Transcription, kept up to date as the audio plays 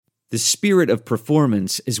The spirit of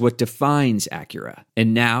performance is what defines Acura.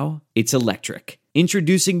 And now, it's electric.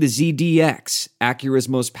 Introducing the ZDX, Acura's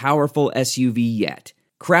most powerful SUV yet.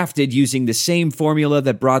 Crafted using the same formula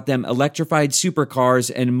that brought them electrified supercars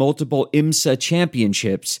and multiple IMSA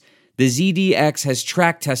championships, the ZDX has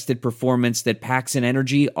track-tested performance that packs an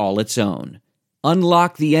energy all its own.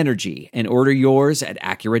 Unlock the energy and order yours at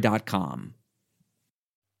Acura.com.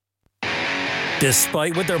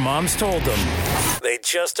 Despite what their moms told them, they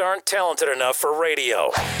just aren't talented enough for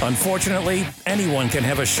radio. Unfortunately, anyone can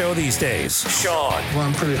have a show these days. Sean. Well,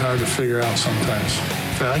 I'm pretty hard to figure out sometimes.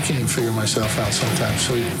 In fact, I can't even figure myself out sometimes,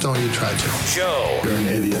 so don't you try to. Joe. You're an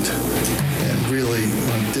idiot and really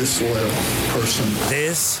a disloyal person.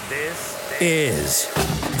 This is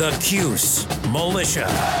the Cuse Militia.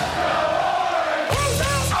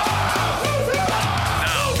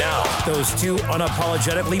 Now, those two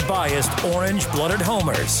unapologetically biased, orange-blooded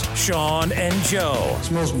homers, Sean and Joe. It's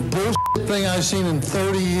the most bullshit thing I've seen in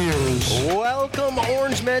 30 years. Welcome,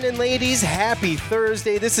 orange men and ladies. Happy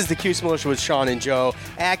Thursday. This is the Cuse Militia with Sean and Joe.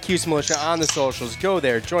 At Cuse Militia on the socials. Go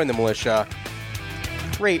there, join the militia.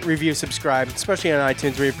 Rate, review, subscribe, especially on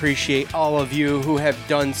iTunes. We appreciate all of you who have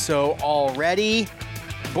done so already.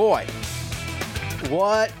 Boy,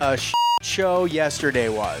 what a show yesterday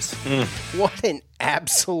was. What an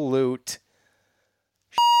absolute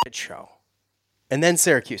show. And then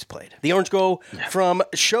Syracuse played. The Orange go from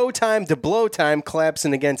showtime to blow time,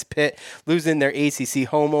 collapsing against Pitt, losing their ACC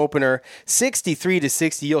home opener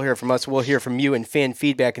 63-60. You'll hear from us. We'll hear from you and fan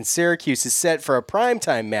feedback. And Syracuse is set for a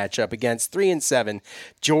primetime matchup against 3-7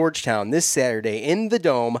 Georgetown this Saturday in the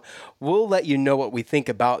Dome. We'll let you know what we think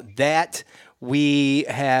about that. We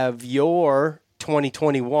have your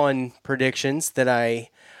 2021 predictions that I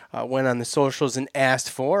went on the socials and asked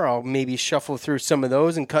for. I'll maybe shuffle through some of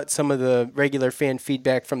those and cut some of the regular fan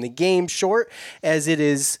feedback from the game short, as it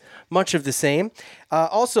is much of the same.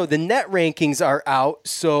 Also, the net rankings are out,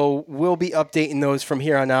 so we'll be updating those from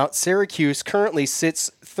here on out. Syracuse currently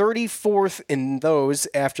sits 34th in those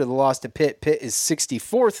after the loss to Pitt. Pitt is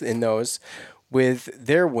 64th in those with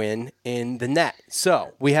their win in the net.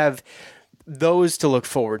 So we have those to look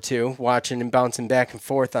forward to, watching and bouncing back and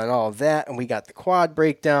forth on all of that. And we got the quad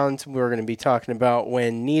breakdowns we're going to be talking about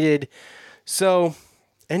when needed. So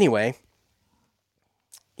anyway,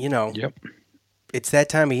 it's that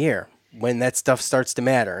time of year when that stuff starts to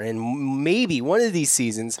matter. And maybe one of these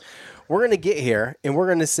seasons we're going to get here and we're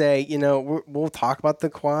going to say, we'll talk about the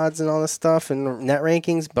quads and all this stuff and net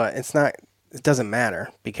rankings, but it doesn't matter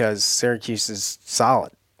because Syracuse is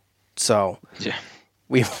solid. So yeah.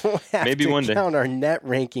 We won't have maybe to one count our net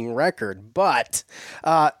ranking record. But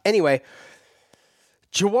anyway,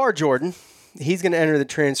 Jawar Jordan, he's going to enter the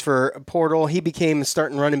transfer portal. He became a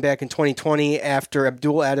starting running back in 2020 after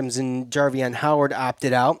Abdul Adams and Jarvion Howard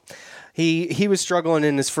opted out. He was struggling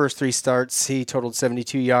in his first 3 starts. He totaled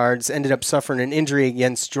 72 yards, ended up suffering an injury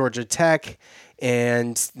against Georgia Tech,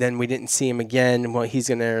 and then we didn't see him again. Well, he's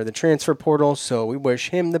going to enter the transfer portal, so we wish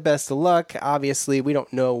him the best of luck. Obviously, we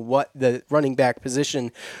don't know what the running back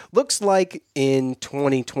position looks like in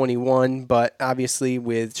 2021, but obviously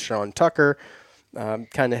with Sean Tucker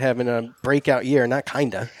kind of having a breakout year,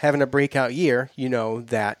 having a breakout year,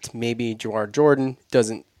 that maybe Jawar Jordan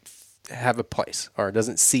doesn't have a place or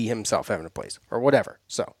doesn't see himself having a place or whatever.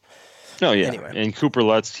 So, anyway. And Cooper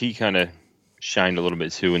Lutz, he kind of shined a little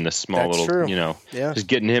bit too in the small That's little, true. Just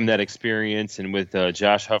getting him that experience. And with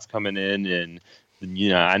Josh Huff coming in, and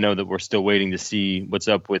I know that we're still waiting to see what's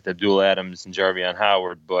up with Abdul Adams and Jarvion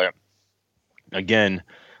Howard, but again,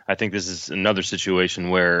 I think this is another situation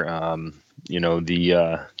where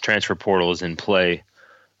the transfer portal is in play.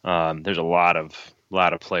 There's a lot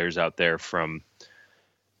of players out there from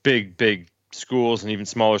big schools and even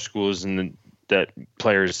smaller schools, and that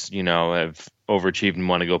players have overachieved and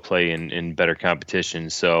want to go play in better competition.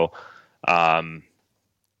 So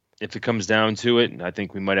if it comes down to it, I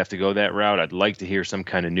think we might have to go that route. I'd like to hear some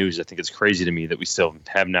kind of news. I think it's crazy to me that we still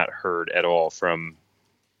have not heard at all from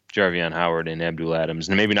Jarvion Howard and Abdul Adams.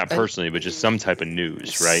 And maybe not personally, but just some type of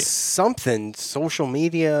news, right? Something, social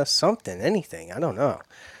media, something, anything. I don't know.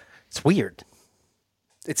 It's weird.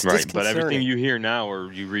 It's right, but everything you hear now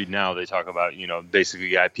or you read now, they talk about,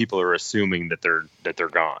 basically, people are assuming that they're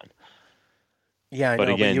gone. Yeah, I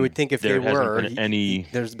know, but you would think if they were,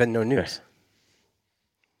 there's been no news.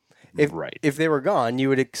 If they were gone, you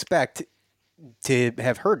would expect to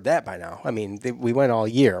have heard that by now. I mean, we went all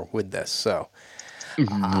year with this, so.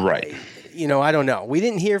 Right. I don't know. We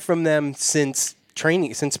didn't hear from them since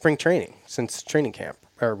spring training, since training camp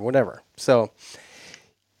or whatever. So.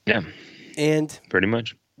 Yeah. And. Pretty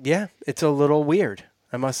much. Yeah, it's a little weird,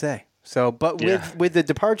 I must say. So, but with the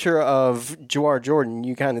departure of Jawar Jordan,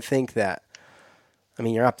 you kind of think that, I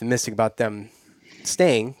mean, you're optimistic about them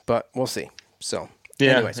staying, but we'll see. So,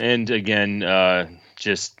 yeah. Anyways. And again,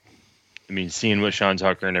 seeing what Sean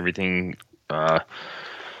Tucker and everything,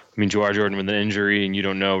 Jawar Jordan with an injury, and you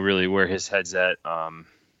don't know really where his head's at.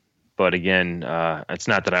 But again, it's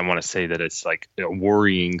not that I want to say that it's like a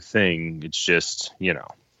worrying thing. It's just, we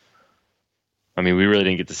really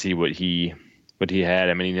didn't get to see what he had.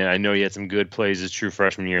 I know he had some good plays his true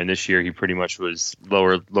freshman year, and this year he pretty much was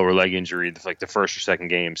lower leg injury, like the first or second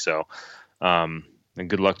game. So, and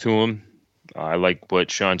good luck to him. I like what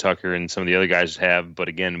Sean Tucker and some of the other guys have, but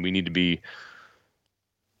again, we need to be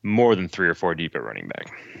more than 3 or 4 deep at running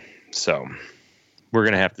back. So we're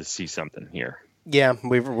going to have to see something here. Yeah,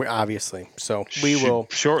 we're obviously. So we will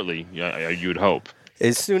shortly. You would hope.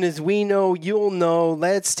 As soon as we know, you'll know.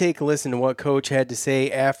 Let's take a listen to what Coach had to say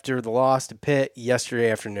after the loss to Pitt yesterday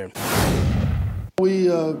afternoon. We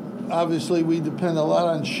obviously depend a lot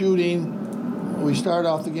on shooting. We started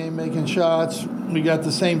off the game making shots. We got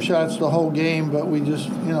the same shots the whole game, but we just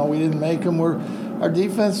we didn't make them. Our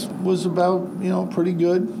defense was about pretty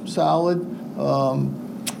good, solid.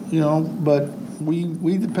 But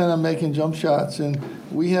we depend on making jump shots, and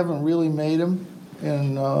we haven't really made them.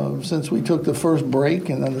 And since we took the first break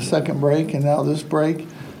and then the second break and now this break,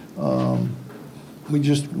 we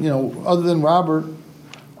just, other than Robert,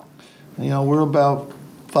 we're about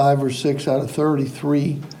 5 or 6 out of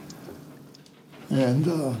 33.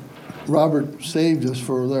 And Robert saved us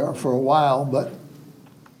for a while, but,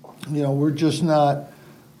 we're just not,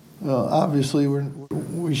 obviously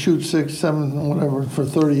we shoot 6, 7, whatever, for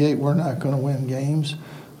 38, we're not going to win games.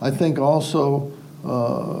 I think also,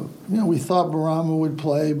 we thought Barama would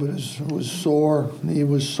play, but his knee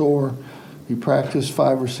was sore. He practiced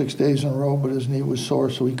 5 or 6 days in a row, but his knee was sore,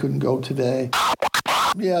 so he couldn't go today.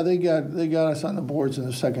 Yeah, they got us on the boards in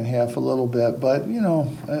the second half a little bit, but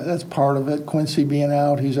that's part of it. Quincy being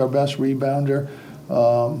out, he's our best rebounder.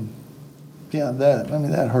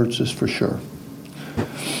 That hurts us for sure.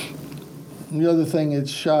 The other thing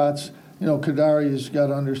is shots. Kadari's got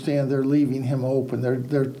to understand they're leaving him open.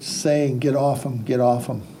 They're saying, get off him.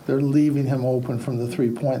 They're leaving him open from the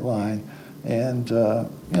three-point line. And,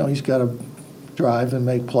 he's got to drive and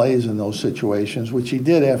make plays in those situations, which he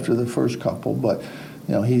did after the first couple. But,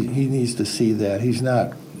 he needs to see that. He's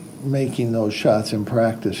not making those shots in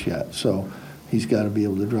practice yet, so he's got to be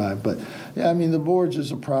able to drive. But, the boards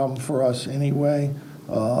is a problem for us anyway.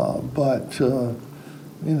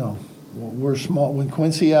 We're small. When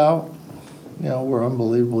Quincy out, we're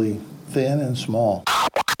unbelievably thin and small.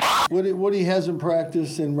 Woody hasn't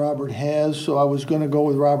practiced and Robert has, so I was going to go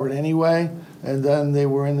with Robert anyway. And then they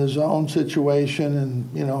were in the zone situation,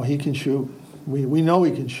 and, he can shoot. We know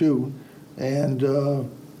he can shoot. And,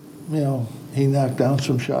 he knocked down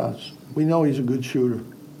some shots. We know he's a good shooter.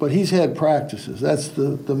 But he's had practices. That's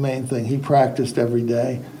the main thing. He practiced every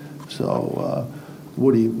day. So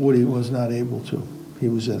Woody was not able to. He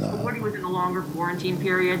was in Woody was in a longer quarantine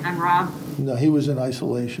period than Rob? No, he was in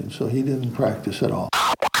isolation, so he didn't practice at all.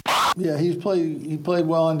 Yeah, he played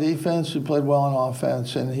well on defense, he played well on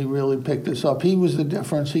offense, and he really picked us up. He was the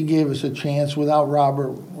difference. He gave us a chance. Without Robert,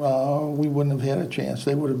 we wouldn't have had a chance.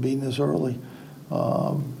 They would have beaten us early.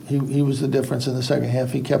 He was the difference in the second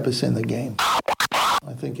half. He kept us in the game.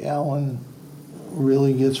 I think Allen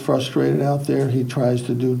really gets frustrated out there. He tries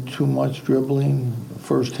to do too much dribbling.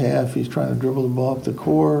 First half, he's trying to dribble the ball up the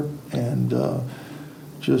court and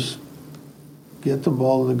just get the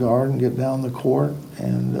ball to the guard and get down the court.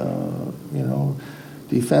 And,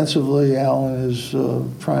 defensively, Allen is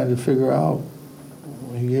trying to figure out.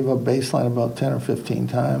 He gave up baseline about 10 or 15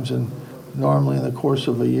 times, and normally in the course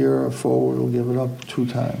of a year, a forward will give it up 2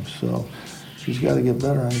 times. So he's got to get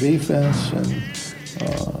better on defense, and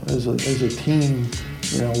as a team,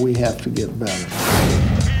 we have to get better.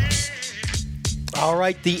 All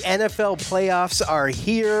right, the NFL playoffs are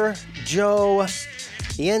here. Joe,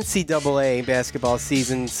 the NCAA basketball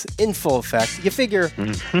season's in full effect. You figure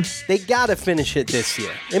they got to finish it this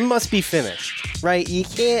year. It must be finished, right? You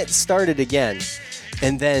can't start it again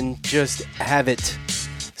and then just have it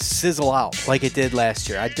sizzle out like it did last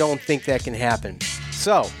year. I don't think that can happen.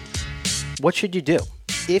 So, what should you do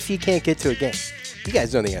if you can't get to a game? You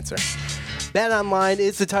guys know the answer. BetOnline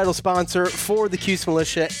is the title sponsor for the Cuse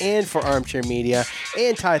Militia and for Armchair Media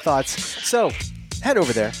and Tie Thoughts. So head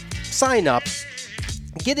over there, sign up,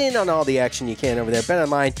 Get in on all the action you can over there.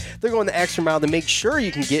 BetOnline, they're going the extra mile to make sure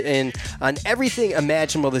you can get in on everything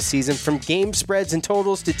imaginable this season, from game spreads and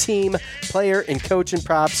totals to team, player, and coach and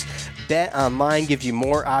props. BetOnline gives you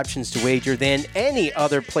more options to wager than any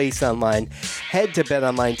other place online. Head to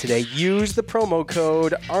BetOnline today. Use the promo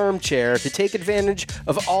code ARMCHAIR to take advantage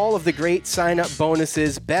of all of the great sign-up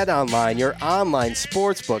bonuses. BetOnline, your online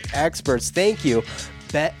sportsbook experts. Thank you.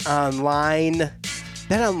 BetOnline.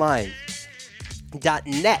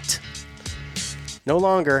 BetOnline.net. No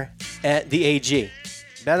longer at the AG.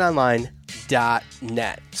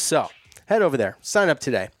 BetOnline.net. So, head over there, sign up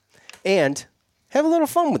today, and have a little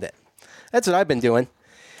fun with it. That's what I've been doing.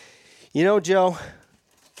 You know, Joe,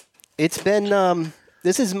 it's been,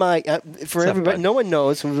 this is my, for everybody, no one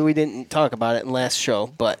knows, we didn't talk about it in last show,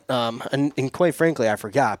 but, and quite frankly, I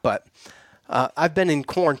forgot, but I've been in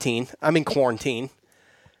quarantine. I'm in quarantine,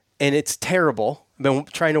 and it's terrible. I've been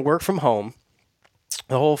trying to work from home.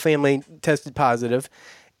 The whole family tested positive,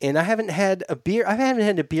 and I haven't had a beer. I haven't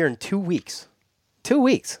had a beer in 2 weeks. 2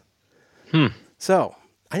 weeks. So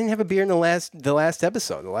I didn't have a beer in the last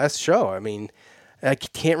episode, the last show. I mean, I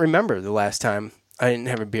can't remember the last time I didn't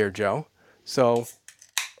have a beer, Joe. So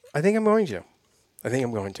I think I'm going to. I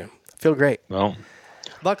feel great. Well,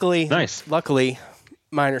 luckily, nice. Luckily,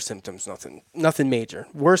 minor symptoms, nothing major.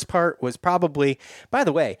 Worst part was probably, by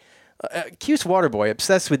the way, Cuse Waterboy,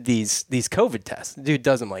 obsessed with these COVID tests. The dude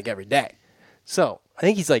does them like every day. So I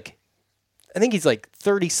think he's like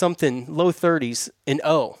 30 something, low 30s and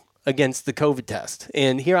 0 against the COVID test.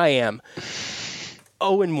 And here I am,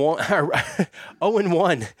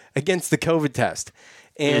 0-1 against the COVID test.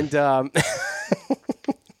 And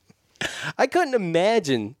I couldn't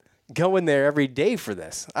imagine going there every day for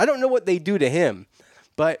this. I don't know what they do to him,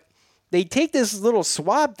 but they take this little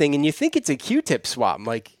swab thing, and you think it's a Q-tip swab. I'm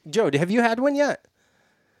like, Joe, have you had one yet?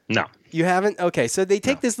 No. You haven't? Okay, so they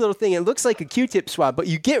take this little thing. It looks like a Q-tip swab, but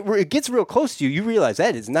it gets real close to you. You realize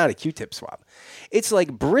that is not a Q-tip swab. It's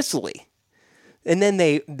like bristly. And then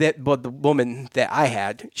the woman that I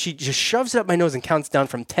had, she just shoves it up my nose and counts down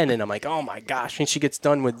from 10, and I'm like, oh my gosh. And she gets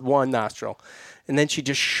done with one nostril. And then she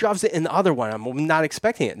just shoves it in the other one. I'm not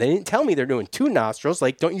expecting it. They didn't tell me they're doing 2 nostrils.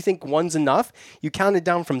 Like, don't you think one's enough? You counted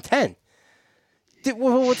down from 10.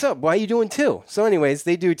 Well, what's up? Why are you doing 2? So anyways,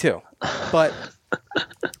 they do 2. But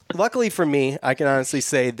luckily for me, I can honestly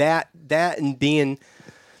say that and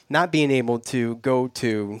not being able to go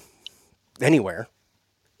to anywhere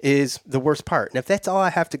is the worst part. And if that's all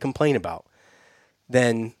I have to complain about,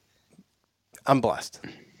 then I'm blessed.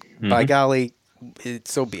 By golly,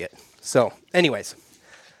 so be it. So anyways,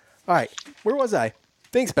 all right, where was I?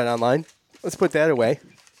 Thanks, BetOnline. Let's put that away.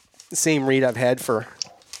 The same read I've had for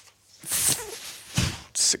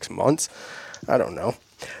 6 months. I don't know.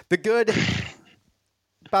 The good,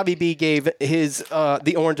 Bobby B gave his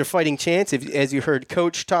the Orange a fighting chance, as you heard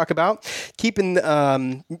Coach talk about, keeping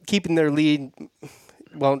their lead.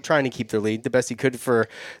 Well, trying to keep their lead the best he could for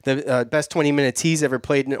the best 20 minutes he's ever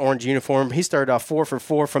played in an orange uniform. He started off 4 for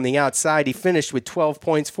 4 from the outside. He finished with 12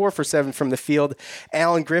 points, 4 for 7 from the field.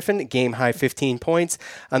 Alan Griffin, game high 15 points.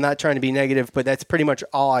 I'm not trying to be negative, but that's pretty much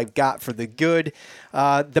all I've got for the good.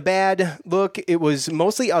 The bad, look, it was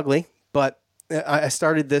mostly ugly, but I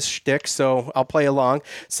started this shtick, so I'll play along.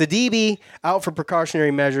 Sidibe out for precautionary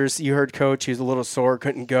measures. You heard Coach. He was a little sore,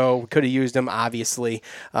 couldn't go. Could have used him, obviously.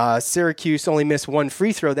 Syracuse only missed 1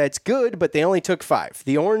 free throw. That's good, but they only took 5.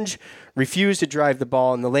 The Orange refused to drive the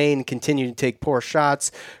ball in the lane, continued to take poor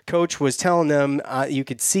shots. Coach was telling them, you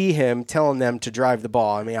could see him telling them to drive the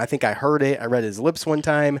ball. I mean, I think I heard it. I read his lips one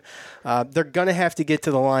time. They're going to have to get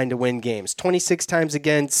to the line to win games. 26 times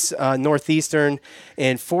against Northeastern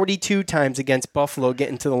and 42 times against Buffalo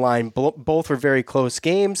getting to the line. Both were very close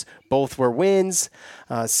games. Both were wins.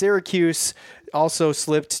 Syracuse also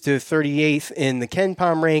slipped to 38th in the KenPom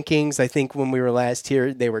rankings. I think when we were last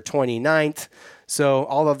here, they were 29th. So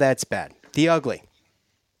all of that's bad. The ugly.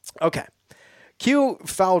 Okay. Q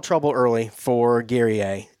foul trouble early for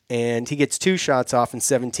Guerrier, and he gets 2 shots off in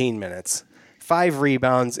 17 minutes, 5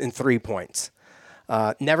 rebounds, and 3 points.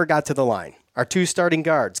 Never got to the line. Our 2 starting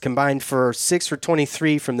guards combined for 6 for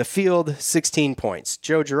 23 from the field, 16 points.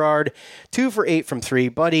 Joe Girard, 2 for 8 from 3.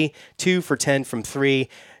 Buddy, 2 for 10 from 3.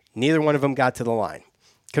 Neither one of them got to the line.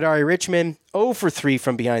 Kadari Richmond, 0 for 3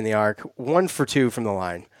 from behind the arc, 1 for 2 from the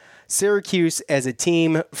line. Syracuse as a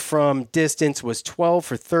team from distance was 12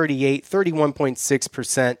 for 38,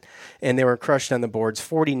 31.6%, and they were crushed on the boards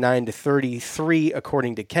 49 to 33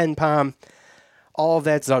 according to KenPom. All of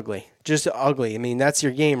that's ugly. Just ugly. I mean, that's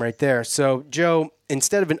your game right there. So, Joe,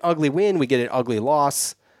 instead of an ugly win, we get an ugly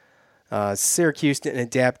loss. Syracuse didn't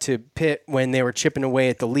adapt to Pitt when they were chipping away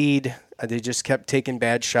at the lead. They just kept taking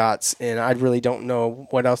bad shots, and I really don't know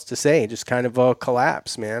what else to say. Just kind of a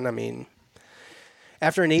collapse, man. I mean,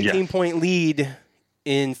 after an 18-point lead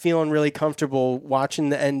and feeling really comfortable watching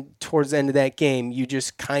the end towards the end of that game, you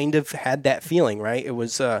just kind of had that feeling, right? It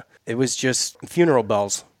was just funeral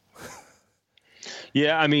bells.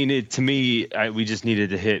 Yeah, I mean, to me, we just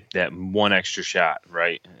needed to hit that one extra shot,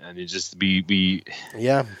 right? And it just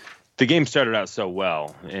yeah. The game started out so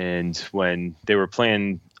well, and when they were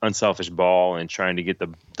playing unselfish ball and trying to get the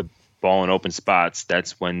ball in open spots,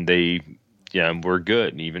 that's when they were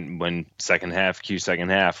good. Even when second half,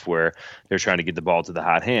 where they're trying to get the ball to the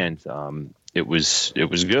hot hand, it was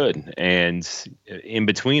good. And in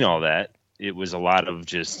between all that, it was a lot of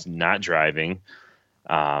just not driving,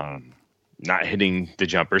 not hitting the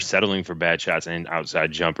jumpers, settling for bad shots and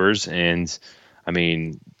outside jumpers. And I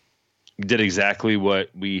mean, did exactly what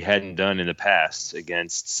we hadn't done in the past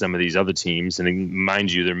against some of these other teams. And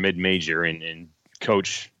mind you, they're mid-major, and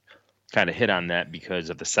coach kind of hit on that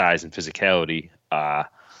because of the size and physicality.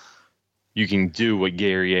 You can do what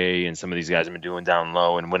Gary A. and some of these guys have been doing down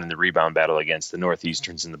low and winning the rebound battle against the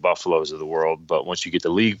Northeasterns and the Buffaloes of the world. But once you get to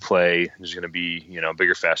league play, there's going to be,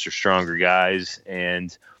 bigger, faster, stronger guys.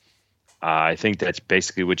 And I think that's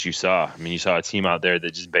basically what you saw. I mean, you saw a team out there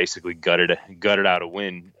that just basically gutted out a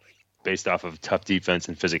win based off of tough defense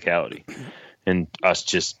and physicality, and us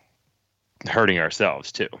just hurting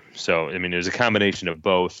ourselves too. So, I mean, there's a combination of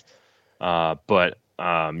both, but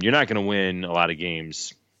you're not going to win a lot of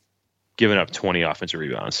games giving up 20 offensive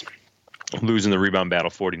rebounds, losing the rebound battle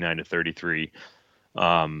 49-33.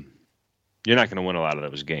 You're not going to win a lot of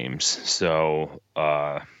those games. So,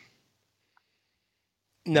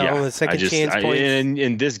 the second chance points.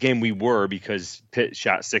 In this game, we were, because Pitt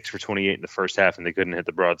shot 6 for 28 in the first half, and they couldn't hit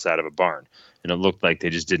the broadside of a barn. And it looked like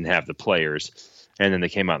they just didn't have the players. And then they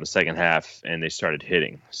came out in the second half, and they started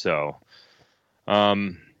hitting. So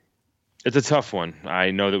it's a tough one.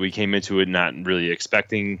 I know that we came into it not really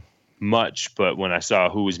expecting much, but when I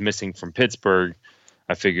saw who was missing from Pittsburgh,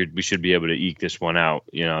 I figured we should be able to eke this one out,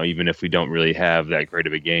 even if we don't really have that great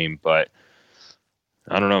of a game. But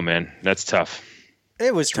I don't know, man. That's tough.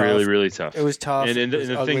 It was tough. Really, really tough. It was tough. And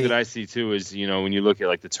the thing that I see, too, is, when you look at,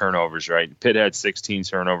 like, the turnovers, right? Pitt had 16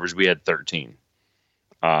 turnovers. We had 13.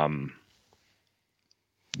 You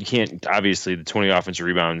can't – obviously, the 20 offensive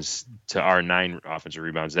rebounds to our 9 offensive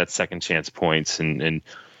rebounds, that's second chance points and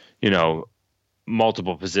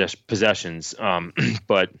multiple possessions.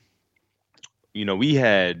 But, we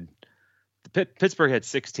had – Pittsburgh had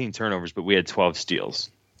 16 turnovers, but we had 12 steals.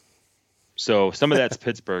 So some of that's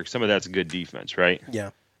Pittsburgh, some of that's good defense, right? Yeah.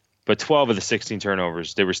 But 12 of the 16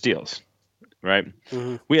 turnovers, they were steals, right?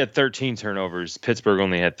 Mm-hmm. We had 13 turnovers. Pittsburgh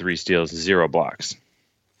only had 3 steals, 0 blocks.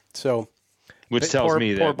 So, which tells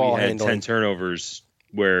me that we had 10 turnovers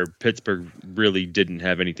where Pittsburgh really didn't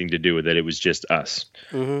have anything to do with it. It was just us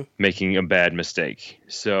making a bad mistake.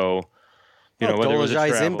 So, whether it was a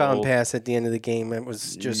travel, inbound pass at the end of the game, it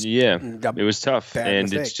was just it was tough, and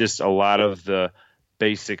mistake. It's just a lot of the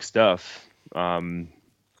basic stuff. We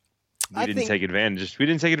didn't take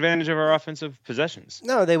advantage of our offensive possessions.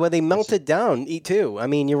 No, they melted down too. I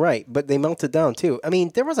mean, you're right, but they melted down too. I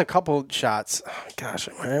mean, there was a couple shots. Oh, gosh,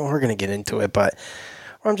 we're gonna get into it, but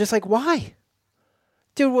where I'm just like, why,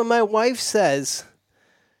 dude? When my wife says,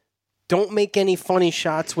 "Don't make any funny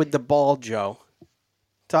shots with the ball, Joe,"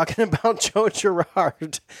 talking about Joe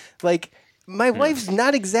Girard, like. My wife's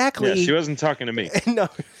not exactly... Yeah, she wasn't talking to me. No,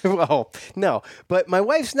 no. But my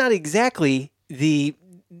wife's not exactly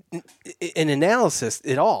an analysis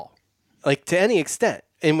at all, like to any extent.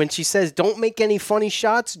 And when she says, "Don't make any funny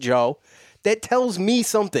shots, Joe," that tells me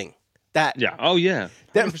something. That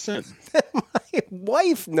 100%. That my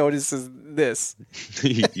wife notices this.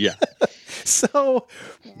 Yeah. So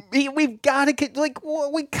we've got to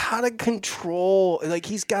control. Like,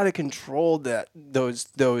 he's got to control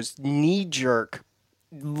those knee jerk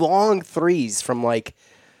long threes from like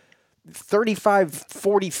 35,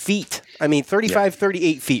 40 feet. I mean, 35,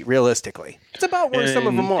 38 feet realistically. It's about where some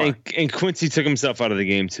of them are. And Quincy took himself out of the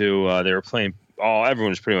game too. They were playing. Everyone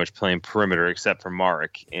was pretty much playing perimeter except for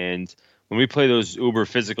Marek. And when we play those uber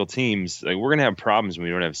physical teams, like, we're going to have problems when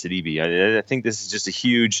we don't have Sidibe. I think this is just a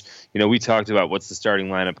huge, we talked about what's the starting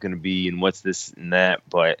lineup going to be and what's this and that.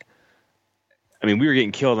 But, I mean, we were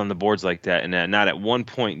getting killed on the boards like that. And not at one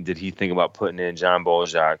point did he think about putting in John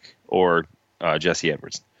Bolzak or Jesse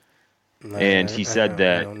Edwards. And he said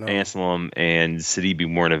that Anselm and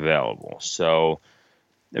Sidibe weren't available. So,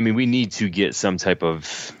 I mean, we need to get some type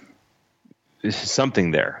of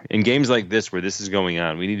something there. In games like this where this is going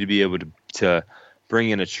on, we need to be able to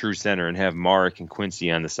bring in a true center and have Marek and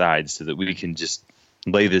Quincy on the sides so that we can just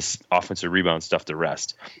lay this offensive rebound stuff to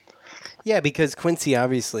rest. Yeah, because Quincy,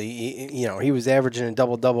 obviously, he was averaging a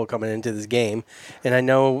double-double coming into this game. And I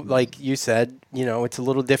know, like you said, it's a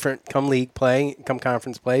little different come league play, come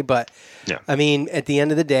conference play. But, yeah. I mean, at the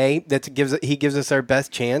end of the day, he gives us our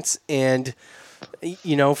best chance. And,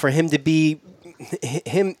 for him to be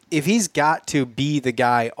him, if he's got to be the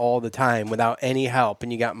guy all the time without any help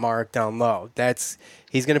and you got Mark down low,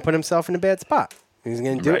 he's going to put himself in a bad spot. He's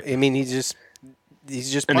going to do it. I mean, he's just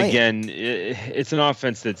and playing. Again, it's an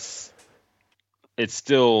offense it's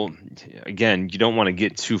still, again, you don't want to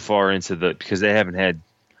get too far into because they haven't had,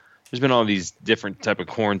 there's been all these different type of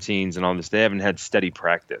quarantines and all this. They haven't had steady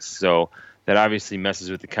practice. So that obviously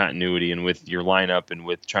messes with the continuity and with your lineup and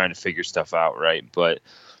with trying to figure stuff out, right? But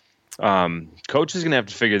coach is going to have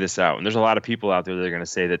to figure this out. And there's a lot of people out there that are going to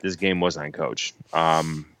say that this game was on coach.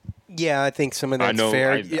 Yeah, I think some of that's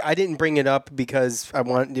fair. I didn't bring it up because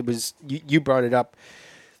you brought it up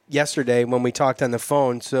yesterday when we talked on the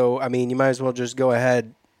phone. So, I mean, you might as well just go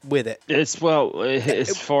ahead with it. As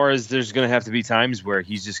far as there's going to have to be times where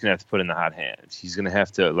he's just going to have to put in the hot hand. He's going to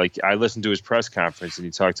have to, I listened to his press conference and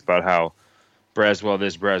he talked about how Braswell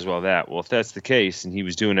this, Braswell that. Well, if that's the case and he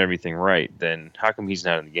was doing everything right, then how come he's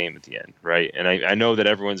not in the game at the end, right? And I know that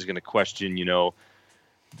everyone's going to question,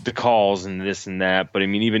 the calls and this and that. But, I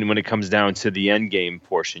mean, even when it comes down to the end game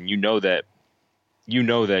portion, you know that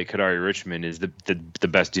Kadari Richmond is the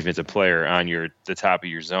best defensive player on the top of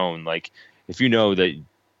your zone. If you know that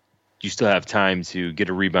you still have time to get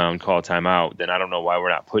a rebound, call a timeout, then I don't know why we're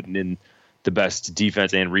not putting in the best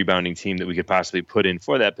defense and rebounding team that we could possibly put in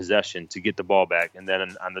for that possession to get the ball back. And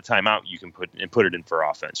then on the timeout, you can put it in for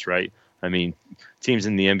offense, right? I mean, teams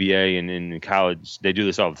in the NBA and in college, they do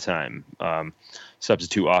this all the time.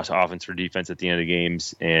 Substitute offense for defense at the end of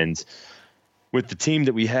games. And with the team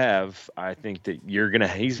that we have, I think that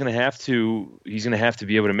he's gonna have to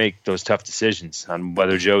be able to make those tough decisions on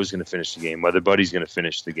whether Joe's gonna finish the game, whether Buddy's gonna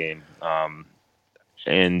finish the game,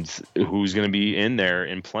 and who's gonna be in there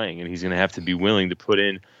and playing. And he's gonna have to be willing to put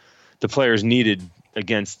in the players needed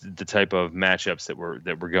against the type of matchups that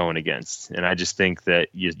we're going against. And I just think that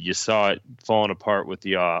you saw it falling apart with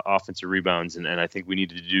the offensive rebounds, and I think we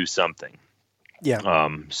needed to do something. Yeah.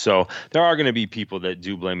 So there are going to be people that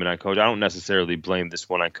do blame it on coach. I don't necessarily blame this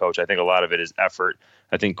one on coach. I think a lot of it is effort.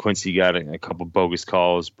 I think Quincy got a couple bogus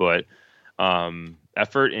calls, but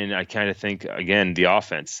effort. And I kind of think, again, the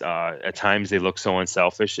offense, at times they look so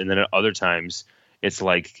unselfish. And then at other times it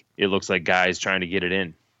looks like guys trying to get it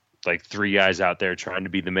in, like three guys out there trying to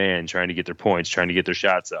be the man, trying to get their points, trying to get their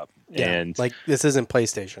shots up. Yeah, and this isn't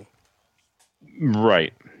PlayStation.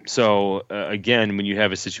 Right. So, again, when you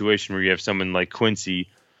have a situation where you have someone like Quincy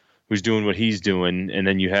who's doing what he's doing, and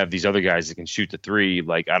then you have these other guys that can shoot the three,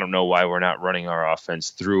 I don't know why we're not running our offense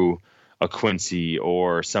through a Quincy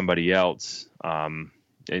or somebody else. And,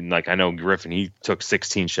 I know Griffin, he took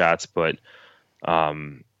 16 shots, but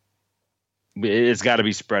it's got to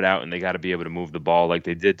be spread out, and they got to be able to move the ball like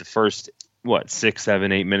they did the first, 6,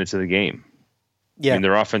 7, 8 minutes of the game. Yeah. I mean,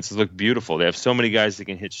 their offenses look beautiful. They have so many guys that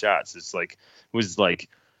can hit shots. It was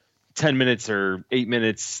 10 minutes or 8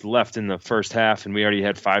 minutes left in the first half, and we already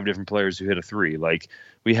had 5 different players who hit a three.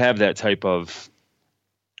 We have that type of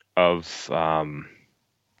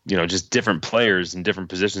just different players in different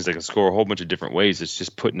positions that can score a whole bunch of different ways. It's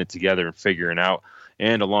just putting it together and figuring out,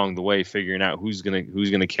 and along the way, figuring out who's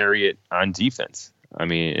gonna carry it on defense. I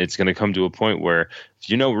mean, it's gonna come to a point where if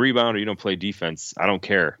you don't rebound or you don't play defense, I don't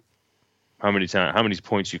care how many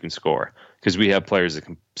points you can score, because we have players that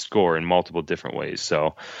can score in multiple different ways.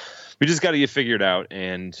 So we just got to get figured out.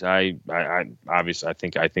 And I obviously, I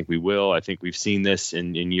think we will. I think we've seen this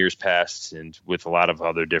in years past, and with a lot of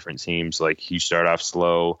other different teams. You start off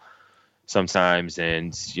slow sometimes,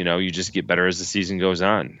 and you just get better as the season goes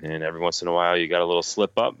on. And every once in a while, you got a little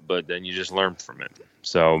slip up, but then you just learn from it.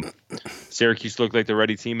 So Syracuse looked like the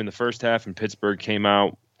ready team in the first half, and Pittsburgh came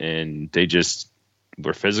out and they just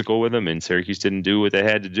were physical with them, and Syracuse didn't do what they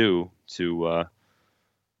had to do to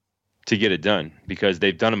get it done, because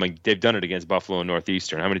they've done it against Buffalo and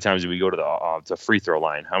Northeastern. How many times did we go to the free throw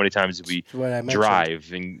line? How many times did we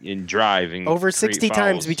drive and over 60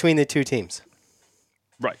 times between the two teams?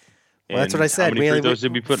 Right. Well, that's what I said. How many free throws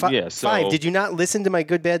did we put? 5. Did you not listen to my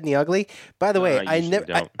good, bad, and the ugly? By the way,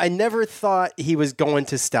 I never thought he was going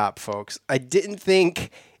to stop, folks. I didn't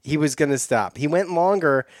think he was going to stop. He went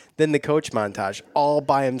longer than the coach montage all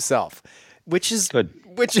by himself, which is good.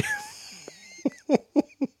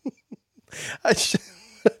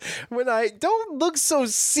 When I don't look so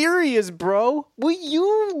serious, bro. Will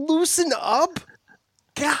you loosen up?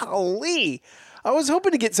 Golly. I was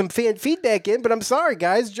hoping to get some fan feedback in, but I'm sorry,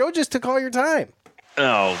 guys. Joe just took all your time.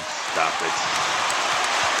 Oh, stop it.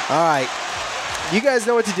 All right. You guys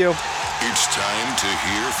know what to do. It's time to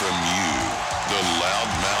hear from you, the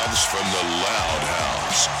loudmouths from the Loud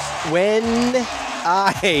House.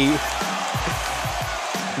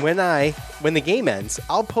 When the game ends,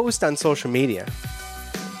 I'll post on social media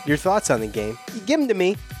your thoughts on the game. You give them to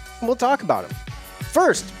me, and we'll talk about them.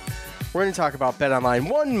 First, we're going to talk about BetOnline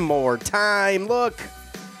one more time. Look,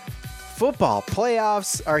 football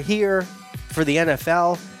playoffs are here for the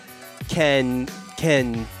NFL. Can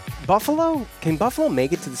Buffalo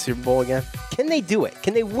make it to the Super Bowl again? Can they do it?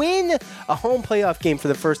 Can they win a home playoff game for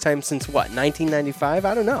the first time since, 1995?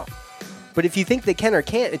 I don't know. But if you think they can or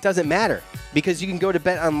can't, it doesn't matter because you can go to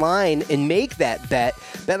BetOnline and make that bet.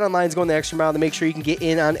 BetOnline is going the extra mile to make sure you can get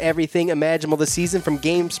in on everything imaginable this season, from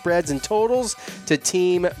game spreads and totals to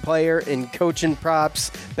team, player, and coaching props.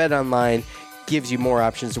 BetOnline gives you more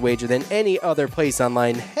options to wager than any other place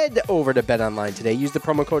online. Head over to BetOnline today. Use the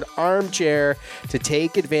promo code ARMCHAIR to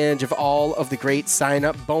take advantage of all of the great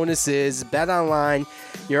sign-up bonuses. BetOnline,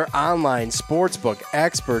 your online sportsbook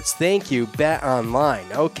experts. Thank you, BetOnline.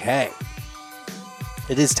 Okay.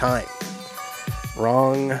 It is time.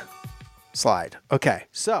 Wrong slide. Okay,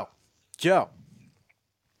 so, Joe,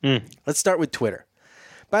 let's start with Twitter.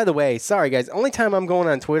 By the way, sorry, guys, only time I'm going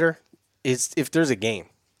on Twitter is if there's a game.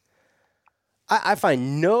 I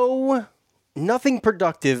find nothing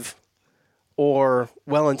productive or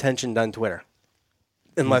well-intentioned on Twitter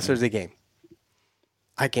unless there's a game.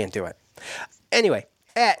 I can't do it. Anyway,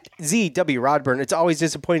 at ZW Rodburn, it's always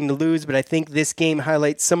disappointing to lose, but I think this game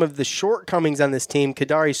highlights some of the shortcomings on this team.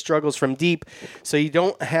 Kadari struggles from deep, so you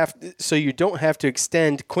don't have to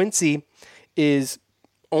extend. Quincy is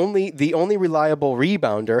the only reliable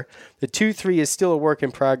rebounder. The 2-3 is still a work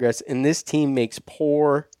in progress, and this team makes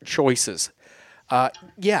poor choices.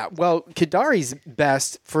 Kadari's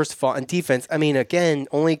best, first of all, on defense. I mean, again,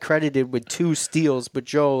 only credited with 2 steals, but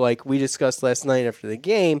Joe, like we discussed last night after the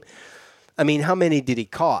game, I mean, how many did he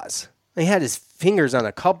cause? He had his fingers on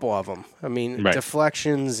a couple of them. I mean, right.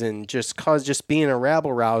 Deflections and just being a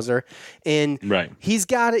rabble-rouser. And he's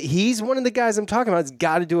got it. He's one of the guys I'm talking about. He's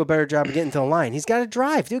got to do a better job of getting to the line. He's got to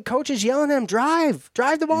drive. Dude, coach is yelling at him, drive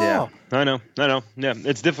the ball. Yeah, I know. Yeah,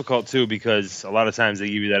 it's difficult, too, because a lot of times they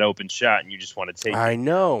give you that open shot and you just want to take it. I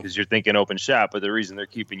know. Because you're thinking open shot, but the reason they're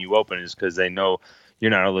keeping you open is because they know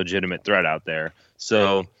you're not a legitimate threat out there.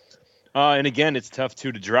 So, and again, it's tough,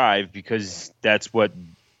 too, to drive because that's what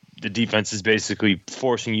the defense is basically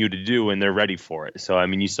forcing you to do, and they're ready for it. So, I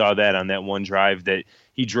mean, you saw that on that one drive that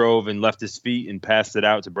he drove and left his feet and passed it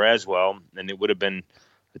out to Braswell, and it would have been,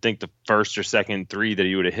 I think, the first or second 3 that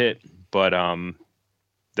he would have hit. But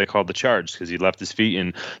they called the charge because he left his feet,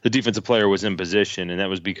 and the defensive player was in position, and that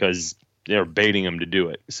was because they were baiting him to do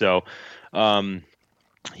it. So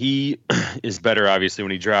he is better, obviously,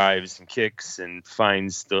 when he drives and kicks and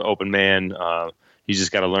finds the open man. He's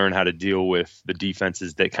just got to learn how to deal with the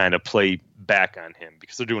defenses that kind of play back on him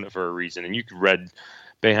because they're doing it for a reason. And you could read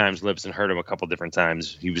Boeheim's lips and heard him a couple different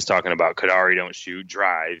times. He was talking about Kadari don't shoot,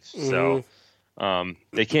 drive. So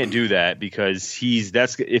they can't do that because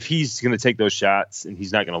if he's going to take those shots and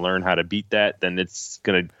he's not going to learn how to beat that, then it's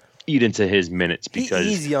going to eat into his minutes because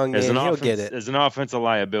he's young, man. He'll get it. As an offensive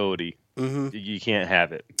liability, you can't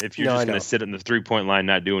have it. If you're just going to sit on the 3-point line,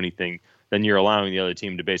 not do anything, then you're allowing the other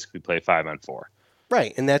team to basically play 5-on-4.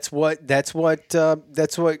 Right, and that's what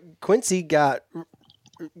Quincy got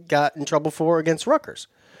in trouble for against Rutgers.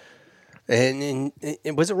 And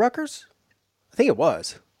was it Rutgers? I think it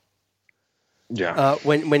was. Yeah.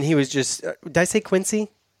 When he was just did I say Quincy?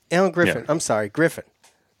 Alan Griffin. Yeah. I'm sorry, Griffin.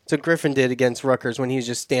 So Griffin did against Rutgers when he was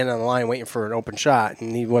just standing on the line waiting for an open shot,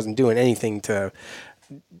 and he wasn't doing anything to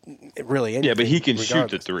really anything. Yeah, but he can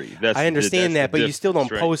shoot the 3. I understand that, but you still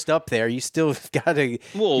don't post up there. You still got to.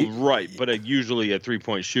 Well, right, but usually a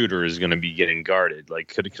 3-point shooter is going to be getting guarded.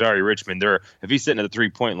 Like Kadari Richmond, if he's sitting at the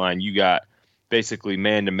 3-point line, you got basically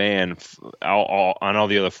man-to-man on all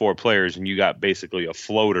the other 4 players, and you got basically a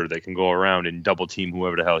floater that can go around and double-team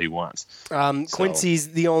whoever the hell he wants. Quincy's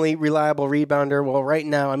the only reliable rebounder. Well, right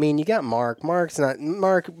now, I mean, you got Mark. Mark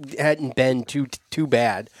hadn't been too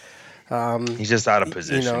bad. He's just out of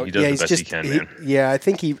position. He does the best he can, man. I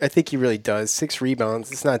think he really does. 6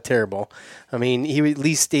 rebounds. It's not terrible. I mean, he at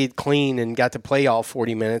least stayed clean and got to play all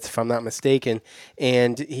 40 minutes, if I'm not mistaken.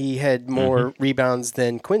 And he had more rebounds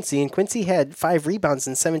than Quincy. And Quincy had 5 rebounds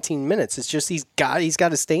in 17 minutes. It's just he's got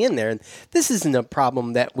to stay in there. And this isn't a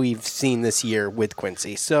problem that we've seen this year with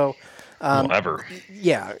Quincy. So. Ever.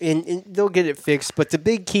 Yeah, and they'll get it fixed. But the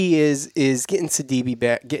big key is getting Sidibe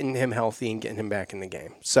back, getting him healthy, and getting him back in the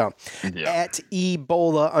game. So, at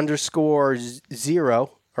Ebola_0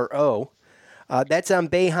 or O, That's on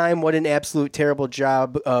Boeheim. What an absolute terrible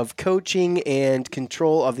job of coaching and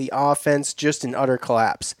control of the offense. Just an utter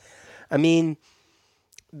collapse. I mean,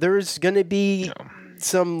 there's going to be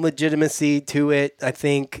some legitimacy to it. I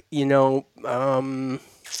think, you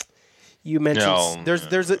mentioned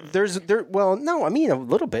well, I mean, a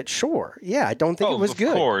little bit, sure. Yeah, I don't think it was good.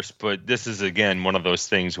 Of course, but this is, again, one of those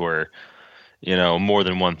things where, more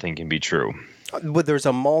than one thing can be true. But there's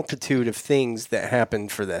a multitude of things that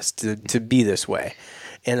happened for this to be this way.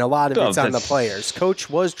 And a lot of it's on the players. Coach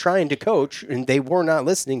was trying to coach, and they were not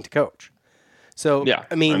listening to coach. So, yeah,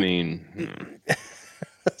 again,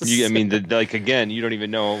 you don't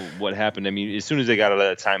even know what happened. I mean, as soon as they got out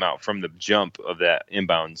of that timeout from the jump of that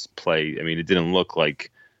inbounds play, I mean, it didn't look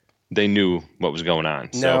like they knew what was going on.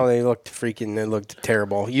 No, they looked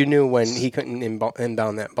terrible. You knew when he couldn't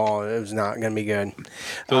inbound that ball, it was not going to be good.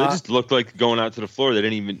 So it just looked like going out to the floor.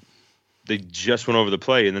 They just went over the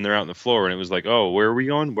play, and then they're out on the floor, and it was like, oh, where are we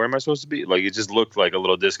going? Where am I supposed to be? Like, it just looked like a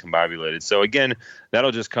little discombobulated. So, again,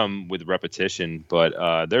 that'll just come with repetition,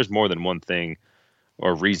 but there's more than one thing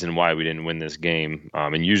or reason why we didn't win this game,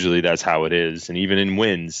 and usually that's how it is. And even in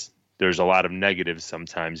wins, there's a lot of negatives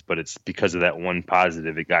sometimes, but it's because of that one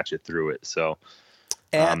positive, it got you through it. So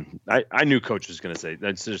I knew Coach was going to say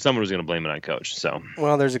that someone was going to blame it on Coach. So,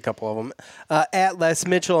 well, there's a couple of them. At Les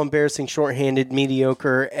Mitchell, embarrassing, shorthanded,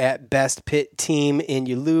 mediocre at best Pitt team, and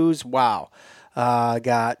you lose. Wow.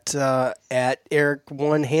 Got at Eric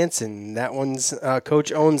One Hansen. That one's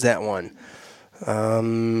Coach owns that one.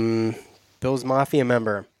 Bills Mafia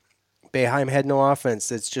member. Boeheim had no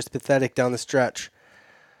offense. It's just pathetic down the stretch.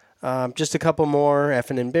 Just a couple more.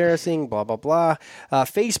 Effing embarrassing. Blah, blah, blah.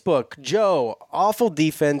 Facebook. Joe. Awful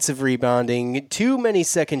defensive rebounding. Too many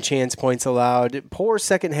second chance points allowed. Poor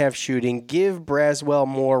second half shooting. Give Braswell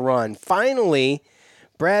more run. Finally,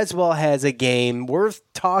 Braswell has a game worth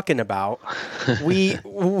talking about. We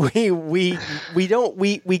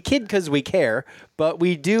kid because we care, but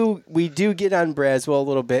we do get on Braswell a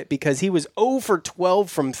little bit because he was 0 for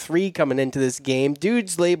 12 from 3 coming into this game.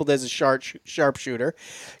 Dude's labeled as a sharpshooter.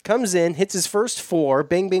 Comes in, hits his first 4,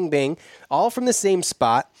 bing, bing, bing, all from the same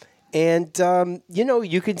spot. And you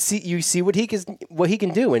see what he can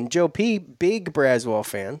do. And Joe P, big Braswell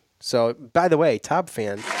fan. So, by the way, top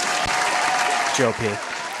fan, Joe P.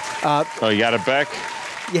 You got it back?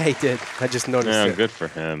 Yeah, he did. I just noticed it. Yeah, good for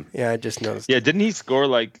him. Yeah, I just noticed it. Yeah, didn't he score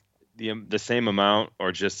like the same amount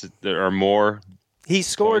or more? He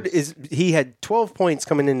scored he had 12 points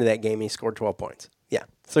coming into that game. He scored 12 points. Yeah.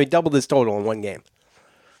 So he doubled his total in one game.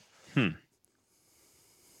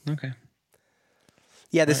 Okay.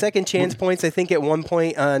 Yeah, the second chance points, I think at one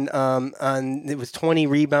point on it was 20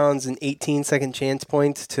 rebounds and 18 second chance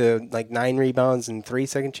points to like 9 rebounds and 3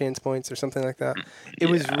 second chance points or something like that. It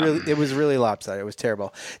was really lopsided. It was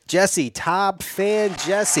terrible. Jesse, top fan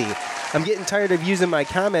Jesse. I'm getting tired of using my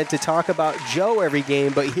comment to talk about Joe every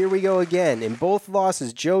game, but here we go again. In both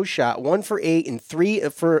losses, Joe shot 1 for 8 and 3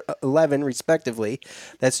 for 11 respectively.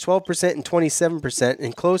 That's 12% and 27%.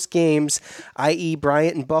 In close games, i.e.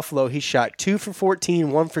 Bryant and Buffalo, he shot 2 for 14,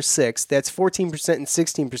 1 for 6. That's 14% and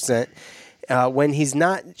 16%. When he's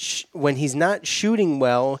not shooting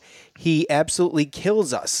well, he absolutely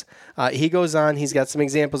kills us. He goes on. He's got some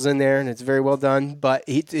examples in there, and it's very well done. But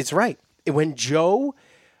it's right. When Joe,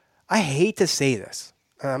 I hate to say this.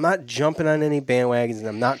 I'm not jumping on any bandwagons, and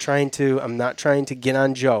I'm not trying to get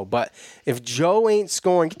on Joe. But if Joe ain't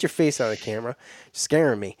scoring, get your face out of the camera,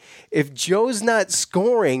 scaring me. If Joe's not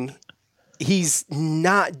scoring, he's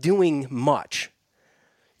not doing much.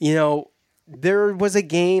 There was a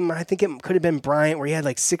game, I think it could have been Bryant, where he had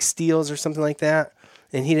like 6 steals or something like that,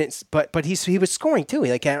 and he didn't. But he was scoring too. He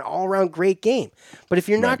had an all around great game. But if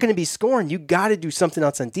you're not going to be scoring, you got to do something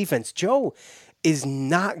else on defense. Joe is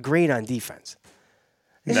not great on defense.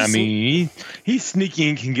 He's sneaky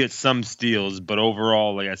and can get some steals, but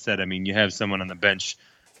overall, like I said, you have someone on the bench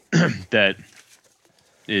that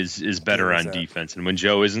is better on defense, and when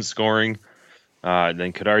Joe isn't scoring,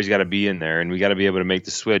 then Kadari's got to be in there, and we got to be able to make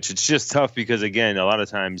the switch. It's just tough because, again, a lot of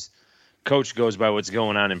times coach goes by what's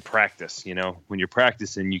going on in practice. When you're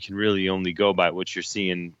practicing, you can really only go by what you're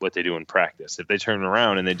seeing, what they do in practice. If they turn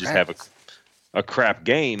around and they just have a crap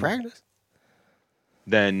game,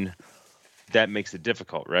 then that makes it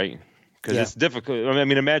difficult, right? Because it's difficult.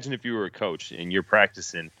 Imagine if you were a coach and you're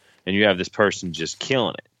practicing and you have this person just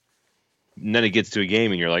killing it. And then it gets to a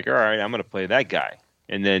game and you're like, all right, I'm going to play that guy.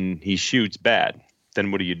 And then he shoots bad.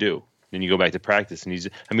 Then what do? Then you go back to practice,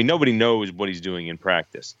 and nobody knows what he's doing in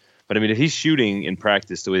practice. But if he's shooting in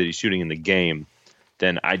practice the way that he's shooting in the game,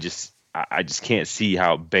 then I just can't see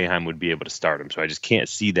how Boeheim would be able to start him. So I just can't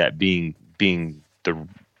see that being the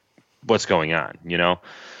what's going on, you know?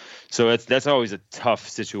 So that's always a tough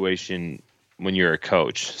situation when you're a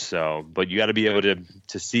coach. So, but you got to be able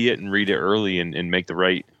to see it and read it early and make the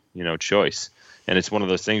right, choice. And it's one of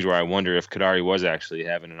those things where I wonder if Kadari was actually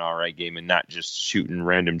having an all right game and not just shooting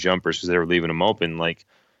random jumpers because they were leaving him open. Like,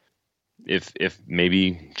 if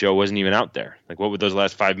maybe Joe wasn't even out there, like what would those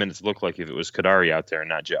last 5 minutes look like if it was Kadari out there and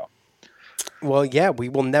not Joe? Well, yeah, we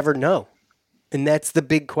will never know. And that's the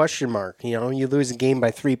big question mark. You lose a game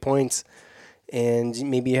by 3 points and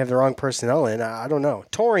maybe you have the wrong personnel in. I don't know.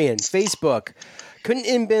 Torian, Facebook. Couldn't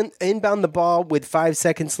inbound the ball with 5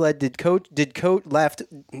 seconds left. Did coach left?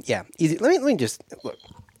 Yeah, easy. Let me just look.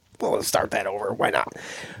 Well, let's start that over. Why not?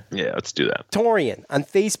 Yeah, let's do that. Torian on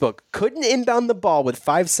Facebook. Couldn't inbound the ball with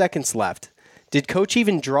 5 seconds left. Did coach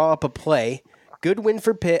even draw up a play? Good win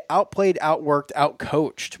for Pitt. Outplayed, outworked,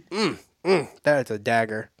 outcoached. That's a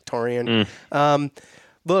dagger, Torian.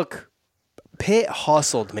 Look, Pitt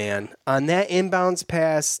hustled, man. On that inbounds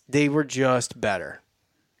pass, they were just better.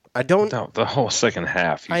 The whole second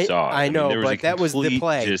half you saw. I know, but that was the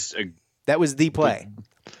play. That was the play.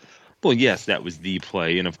 Well, yes, that was the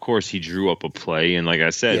play, and of course he drew up a play. And like I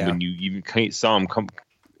said, when you even saw him come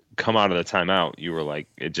out of the timeout, you were like,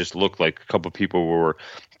 it just looked like a couple of people were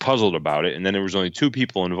puzzled about it. And then there was only 2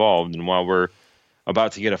 people involved, and while we're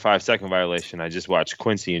about to get a 5-second violation, I just watched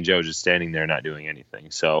Quincy and Joe just standing there not doing anything.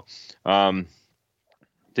 So,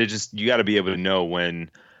 you got to be able to know when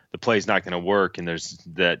the play's not going to work, and there's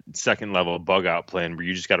that second level bug out plan where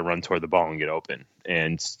you just got to run toward the ball and get open.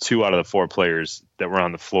 And 2 out of the 4 players that were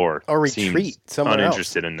on the floor or retreat somewhere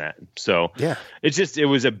uninterested in that. So yeah,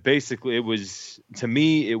 to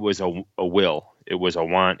me, it was a will. It was a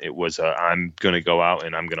want. It was I'm going to go out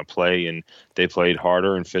and I'm going to play. And they played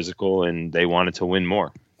harder and physical, and they wanted to win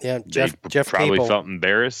more. Yeah, Jeff probably Capel felt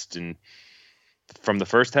embarrassed and from the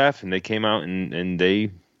first half, and they came out and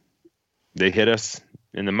they hit us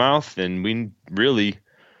in the mouth, and we really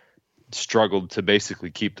struggled to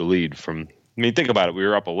basically keep the lead from. I mean, think about it. We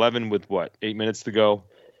were up 11 with 8 minutes to go?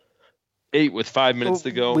 8 with 5 minutes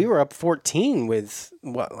to go. We were up 14 with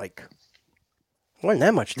wasn't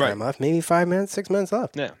that much time left? Maybe 5 minutes, 6 minutes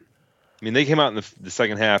left. Yeah. I mean, they came out in the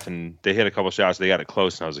second half and they hit a couple shots. They got it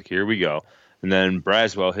close, and I was like, here we go. And then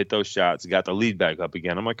Braswell hit those shots, got the lead back up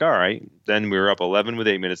again. I'm like, all right. Then we were up 11 with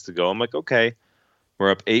 8 minutes to go. I'm like, okay.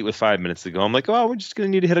 We're up 8 with 5 minutes to go. I'm like, oh, we're just going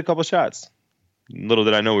to need to hit a couple shots. Little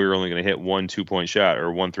did I know we were only going to hit 1 2-point shot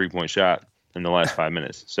or 1 3-point shot in the last 5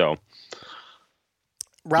 minutes. So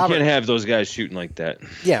Robert, you can't have those guys shooting like that.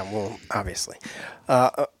 Yeah, well, obviously.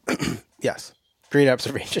 Yes. Great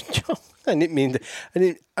observation, Joe.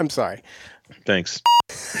 I'm sorry. Thanks.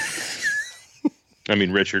 I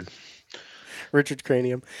mean, Richard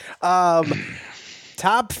Cranium.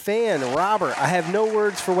 Top fan, Robert. I have no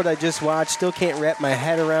words for what I just watched. Still can't wrap my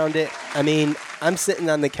head around it. I mean, I'm sitting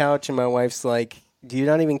on the couch and my wife's like, do you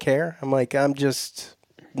not even care? I'm like, I'm just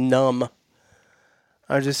numb.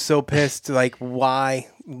 I'm just so pissed. Like, why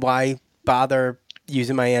bother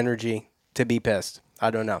using my energy to be pissed? I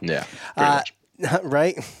don't know. Yeah.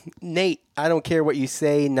 Right? Nate, I don't care what you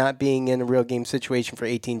say. Not being in a real game situation for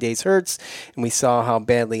 18 days hurts. And we saw how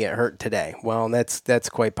badly it hurt today. Well, that's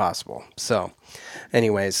quite possible. So,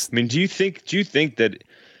 anyways. I mean, do you think that,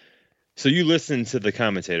 so you listen to the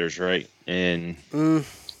commentators, right? And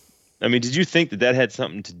I mean, did you think that had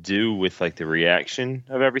something to do with like the reaction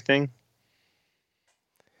of everything?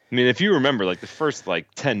 I mean, if you remember, like the first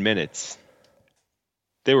 10 minutes,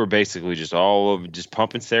 they were basically just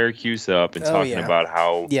pumping Syracuse up and talking about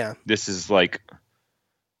how this is like,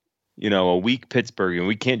 a weak Pittsburgh, and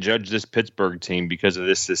we can't judge this Pittsburgh team because of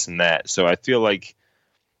this, and that. So I feel like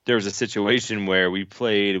there was a situation where we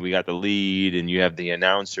played and we got the lead, and you have the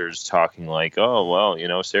announcers talking like, oh,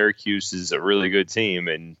 well, Syracuse is a really good team,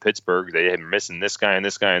 and Pittsburgh, they are missing this guy and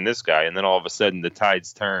this guy and this guy. And then all of a sudden the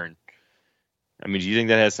tides turn. I mean, do you think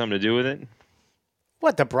that has something to do with it?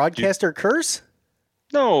 What, the broadcaster curse?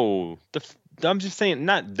 No, I'm just saying,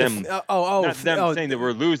 not them. Saying that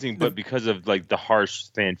we're losing, but because of like the harsh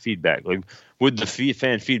fan feedback. Like, would the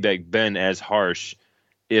fan feedback been as harsh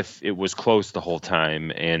if it was close the whole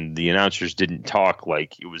time and the announcers didn't talk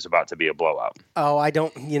like it was about to be a blowout? Oh, I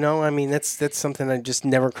don't. I mean, that's something that just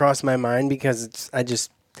never crossed my mind because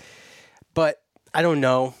but I don't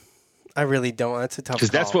know. I really don't. That's a tough call. Because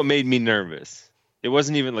that's what made me nervous. It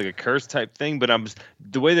wasn't even like a curse type thing, but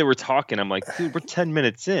the way they were talking, I'm like, dude, we're 10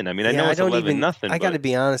 minutes in. I mean, I know it's 11-0. I got to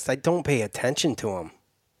be honest. I don't pay attention to them.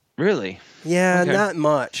 Really? Yeah, okay. Not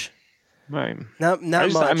much. Right. Not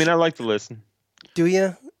much. I mean, I like to listen. Do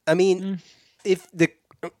you? I mean,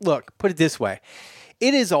 put it this way.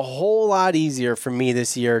 It is a whole lot easier for me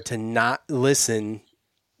this year to not listen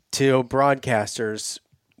to broadcasters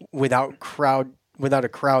without a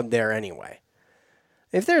crowd there anyway.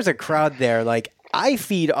 If there's a crowd there, like, I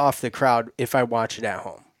feed off the crowd if I watch it at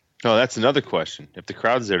home. Oh, that's another question. If the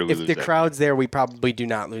crowd's there, do we lose If the crowd's there, we probably do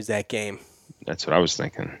not lose that game. That's what I was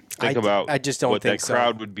thinking. I just don't think that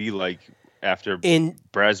crowd would be like after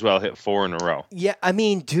Braswell hit 4 in a row. Yeah, I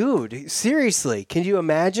mean, dude, seriously, can you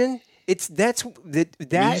imagine? You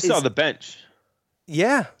saw the bench.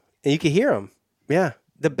 Yeah, and you could hear them. Yeah,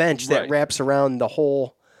 the bench that wraps around the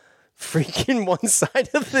whole freaking one side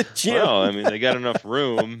of the gym. Well, I mean, they got enough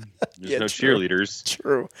room. There's no cheerleaders.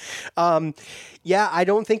 True. Yeah, I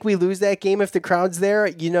don't think we lose that game if the crowd's there.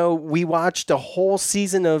 You know, we watched a whole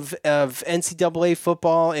season of NCAA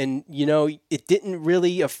football, and, you know, it didn't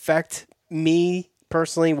really affect me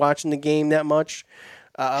personally watching the game that much.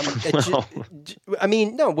 You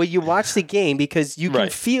watch the game because you can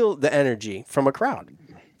feel the energy from a crowd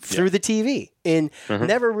through the TV, and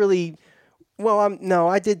never really. Well,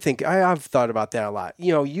 I did think I've thought about that a lot.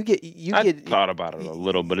 You know, I've thought about it a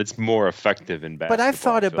little, but it's more effective in basketball. But I've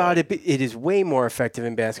thought about it. It is way more effective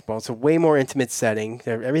in basketball. It's a way more intimate setting.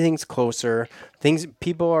 Everything's closer.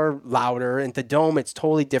 People are louder. At the Dome, it's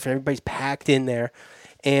totally different. Everybody's packed in there,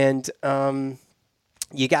 and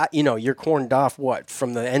you're corned off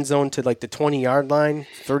from the end zone to like the 20-yard line,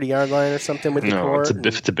 30-yard line, or something with the court.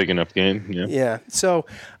 It's a big enough game. Yeah. Yeah. So,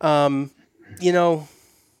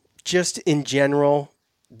 just in general,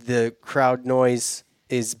 the crowd noise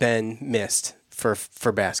has been missed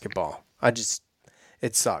for basketball.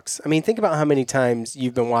 It sucks. I mean, think about how many times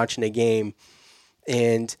you've been watching a game,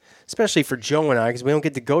 and especially for Joe and I, because we don't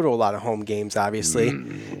get to go to a lot of home games, obviously.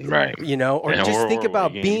 Right. You know, or just think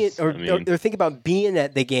about being, or think about being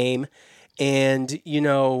at the game, and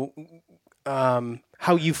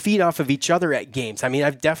how you feed off of each other at games. I mean,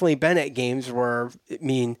 I've definitely been at games where,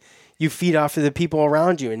 you feed off of the people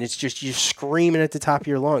around you, and it's just you're screaming at the top of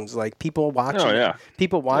your lungs. Like people watching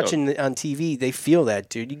on TV, they feel that,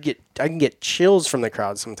 dude. I can get chills from the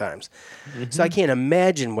crowd sometimes. Mm-hmm. So I can't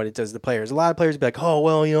imagine what it does to the players. A lot of players be like, "Oh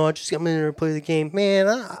well, I just come in there and play the game." Man,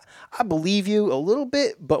 I believe you a little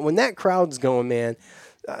bit, but when that crowd's going, man,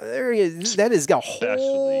 that has got a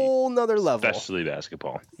whole nother level. Especially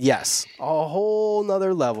basketball. Yes, a whole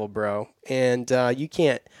nother level, bro. And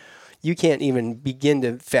you can't even begin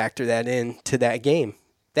to factor that into that game.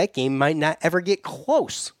 That game might not ever get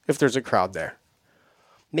close if there's a crowd there.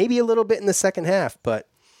 Maybe a little bit in the second half, but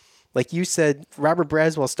like you said, Robert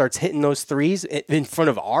Braswell starts hitting those threes in front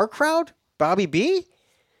of our crowd, Bobby B?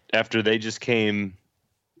 After they just came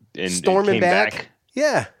and storming came back.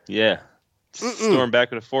 Yeah. Yeah. Storm back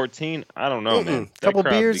with a 14. I don't know, man. Couple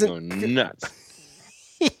beers and going nuts.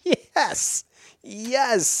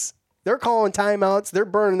 Yes. They're calling timeouts. They're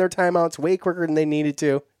burning their timeouts way quicker than they needed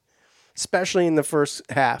to, especially in the first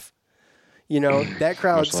half. That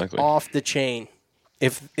crowd's off the chain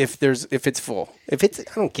if it's full. If it's,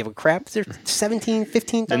 I don't give a crap. There's 17,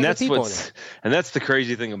 15,000 people in there. And that's the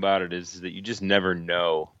crazy thing about it is that you just never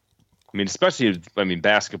know. I mean, especially,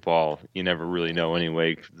 basketball, you never really know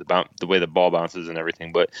anyway, the way the ball bounces and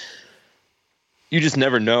everything. But you just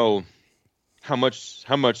never know how much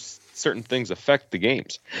certain things affect the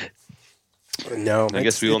games. No, I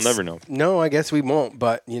guess we will never know. No, I guess we won't,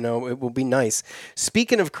 but, it will be nice.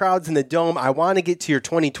 Speaking of crowds in the Dome, I want to get to your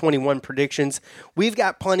 2021 predictions. We've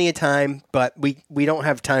got plenty of time, but we don't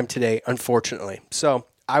have time today, unfortunately. So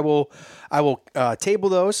I will table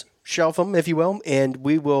those, shelf them, if you will, and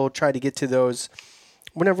we will try to get to those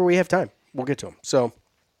whenever we have time. We'll get to them. So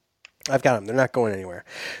I've got them. They're not going anywhere.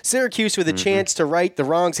 Syracuse with a chance to right the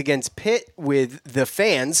wrongs against Pitt with the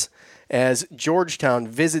fans as Georgetown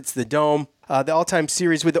visits the Dome. The all-time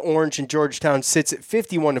series with the Orange and Georgetown sits at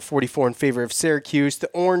 51-44 in favor of Syracuse. The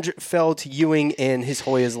Orange fell to Ewing and his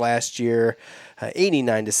Hoyas last year,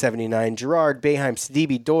 89-79. Gerard, Boeheim,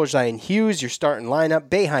 Sidibe, Dolezaj, and Hughes, your starting lineup.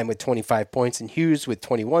 Boeheim with 25 points and Hughes with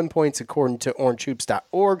 21 points, according to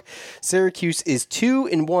orangehoops.org. Syracuse is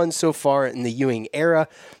 2-1 so far in the Ewing era.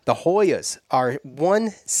 The Hoyas are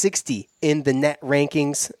 160 in the net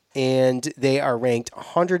rankings, and they are ranked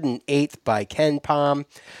 108th by Ken Pom.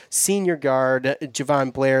 Senior guard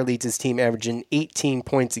Javon Blair leads his team, averaging 18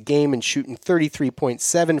 points a game and shooting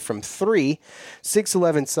 33.7 from three.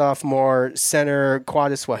 6'11 sophomore center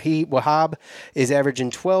Qadis Wahab is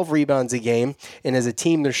averaging 12 rebounds a game, and as a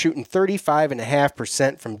team, they're shooting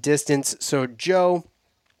 35.5% from distance. So, Joe,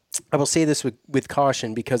 I will say this with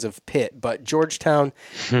caution because of Pitt, but Georgetown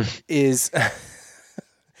is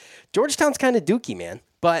Georgetown's kind of dookie, man.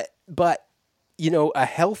 But a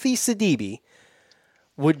healthy Sidibe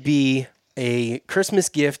would be a Christmas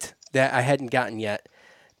gift that I hadn't gotten yet,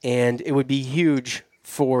 and it would be huge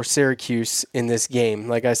for Syracuse in this game.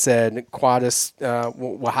 Like I said, Qadis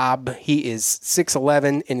Wahab, he is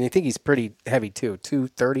 6'11", and I think he's pretty heavy too,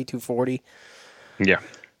 230, 240. Yeah.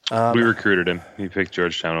 We recruited him. He picked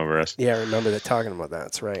Georgetown over us. Yeah, I remember that talking about that.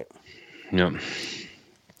 That's right. Yep.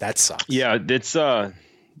 That sucks. Yeah, it's I've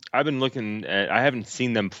been looking at, I haven't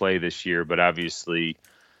seen them play this year, but obviously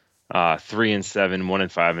 3-7,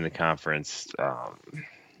 1-5 in the conference.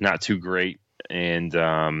 Not too great. And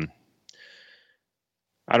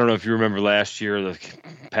I don't know if you remember last year, the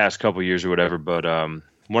past couple years or whatever, but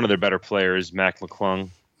one of their better players, Mac McClung,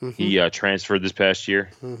 he transferred this past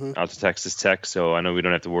year out to Texas Tech, so I know we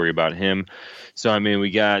don't have to worry about him. So, I mean,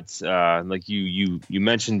 we got, like you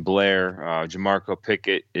mentioned Blair, Jamarco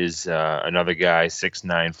Pickett is another guy,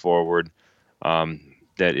 6'9" forward,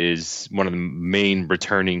 that is one of the main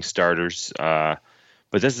returning starters. But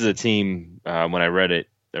this is a team, when I read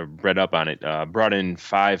up on it, brought in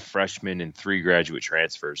 5 freshmen and 3 graduate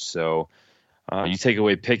transfers. So you take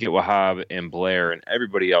away Pickett, Wahab, and Blair, and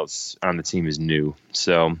everybody else on the team is new.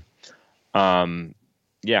 So,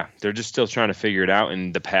 yeah, they're just still trying to figure it out.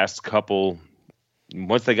 And the past couple,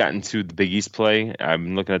 once they got into the Big East play, I've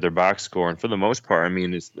been looking at their box score, and for the most part, I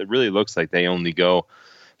mean, it really looks like they only go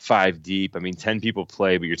 5 deep. I mean, 10 people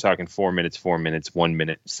play, but you're talking 4 minutes, 1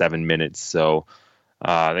 minute, 7 minutes. So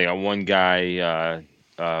they got one guy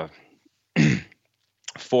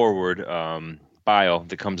forward, Bile,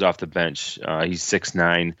 that comes off the bench. He's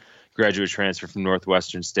 6'9", graduate transfer from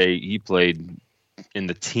Northwestern State. He played in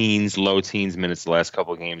the teens, low teens minutes the last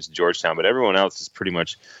couple of games at Georgetown, but everyone else is pretty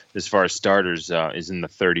much, as far as starters, is in the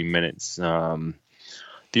 30 minutes.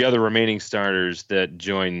 The other remaining starters that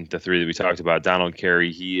joined the 3 that we talked about, Donald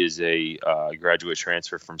Carey, he is a graduate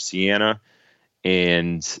transfer from Siena,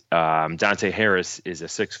 and Dante Harris is a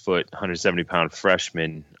 6-foot, 170-pound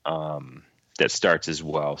freshman that starts as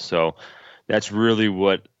well. So that's really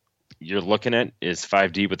what you're looking at, is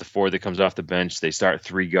 5 deep with the 4 that comes off the bench. They start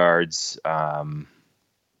 3 guards.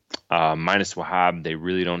 Minus Wahab, they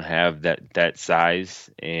really don't have that size.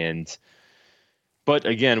 But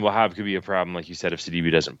again, Wahab could be a problem, like you said, if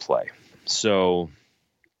Sidibe doesn't play. So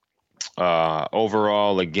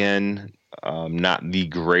overall, again, not the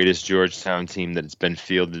greatest Georgetown team that it's been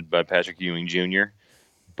fielded by Patrick Ewing Jr.,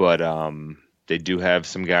 but they do have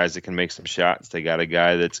some guys that can make some shots. They got a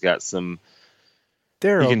guy that's got some. He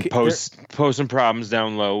can pose some problems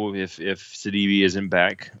down low if Sidibe isn't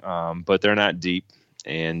back, but they're not deep.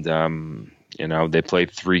 And, they play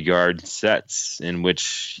 3 guard sets in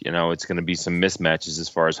which, it's going to be some mismatches as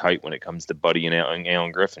far as height when it comes to Buddy and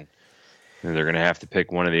Alan Griffin. And they're going to have to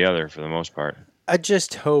pick one or the other for the most part. I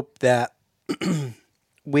just hope that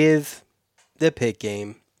with the Pitt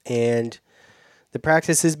game and the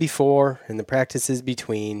practices before and the practices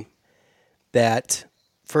between, that,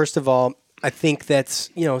 first of all, I think that's,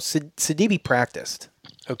 Sidibe practiced,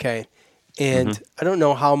 okay? And I don't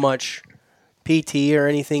know how much PT or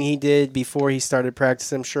anything he did before he started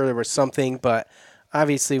practicing. I'm sure there was something, but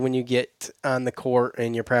obviously when you get on the court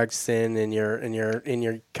and you're practicing and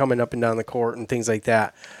you're coming up and down the court and things like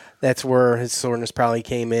that, that's where his soreness probably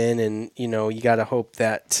came in, and, you got to hope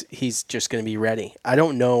that he's just going to be ready. I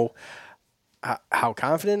don't know how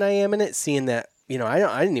confident I am in it, seeing that, I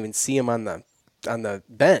didn't even see him on the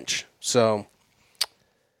bench. So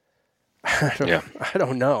I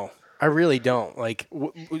don't know. I really don't. Like,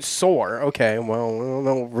 sore. Okay, well, I don't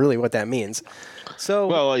know really what that means. So,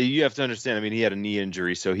 well, you have to understand. I mean, he had a knee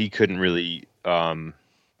injury, so he couldn't really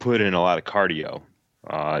put in a lot of cardio.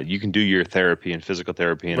 You can do your therapy and physical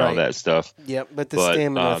therapy and all that stuff. Yep, but the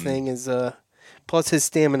stamina thing is plus his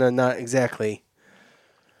stamina not exactly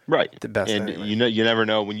the best. And anyway. you never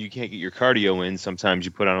know when you can't get your cardio in. Sometimes you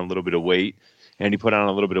put on a little bit of weight. And he put on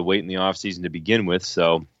a little bit of weight in the offseason to begin with.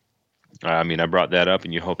 So, I mean, I brought that up,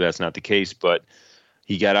 and you hope that's not the case. But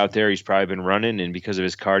he got out there. He's probably been running. And because of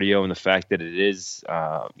his cardio and the fact that it is,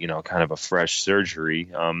 kind of a fresh surgery,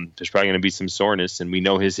 there's probably going to be some soreness. And we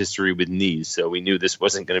know his history with knees. So we knew this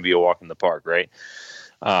wasn't going to be a walk in the park, right?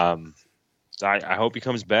 I hope he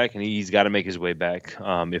comes back, and he's got to make his way back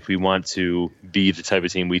if we want to be the type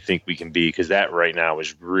of team we think we can be, because that right now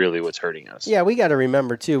is really what's hurting us. Yeah, we got to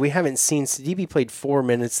remember, too, we haven't seen Sidibe played 4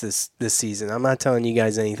 minutes this season. I'm not telling you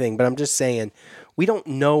guys anything, but I'm just saying we don't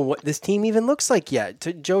know what this team even looks like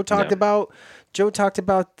yet. Joe talked about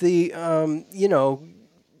the,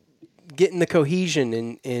 getting the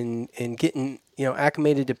cohesion and getting,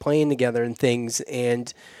 acclimated to playing together and things,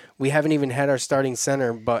 and we haven't even had our starting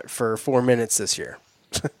center but for 4 minutes this year.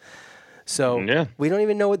 So we don't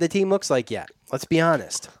even know what the team looks like yet. Let's be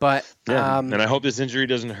honest. But and I hope this injury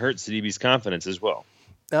doesn't hurt Sidibe's confidence as well.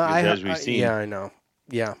 As we've seen. Yeah, I know.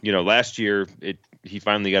 Yeah. Last year he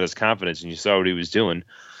finally got his confidence and you saw what he was doing.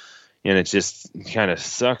 And it just kind of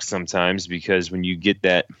sucks sometimes because when you get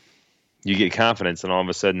that, you get confidence and all of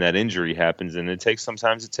a sudden that injury happens, and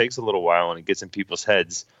sometimes it takes a little while and it gets in people's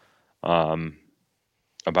heads about,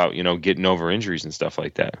 getting over injuries and stuff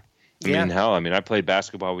like that. I mean, I played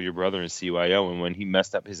basketball with your brother in CYO, and when he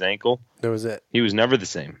messed up his ankle, that was it. He was never the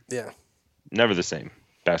same. Yeah. Never the same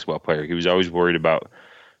basketball player. He was always worried about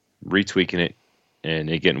retweaking it and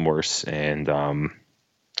it getting worse. And,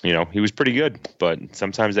 he was pretty good, but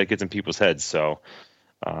sometimes that gets in people's heads. So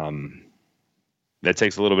that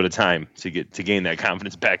takes a little bit of time to gain that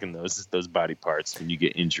confidence back in those body parts when you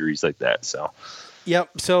get injuries like that. So, yep.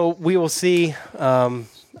 So we will see.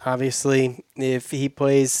 Obviously, if he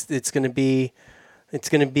plays, it's going to be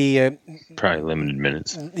probably limited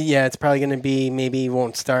minutes. Yeah, it's probably going to be maybe he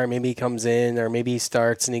won't start, maybe he comes in, or maybe he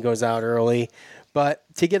starts and he goes out early. But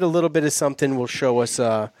to get a little bit of something will show us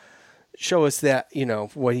that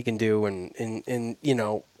what he can do, and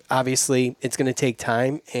obviously it's going to take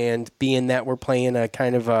time. And being that we're playing a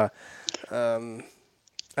kind of a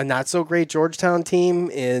not so great Georgetown team,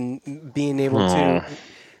 and being able to.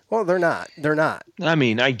 Well, they're not. I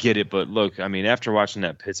mean, I get it, but look, I mean, after watching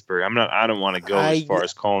that Pittsburgh, I don't want to go as far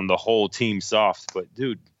as calling the whole team soft, but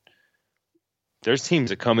dude, there's teams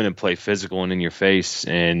that come in and play physical and in your face,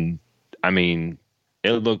 and I mean,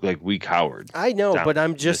 it looked like we cowered. I know, but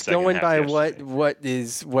I'm just going by what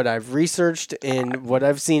I've researched and what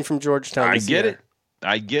I've seen from Georgetown.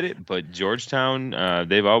 I get it, but Georgetown,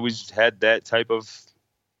 they've always had that type of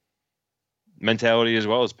mentality as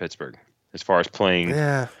well as Pittsburgh. As far as playing,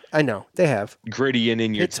 yeah, I know they have gritty and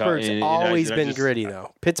in your. Pittsburgh's always been gritty,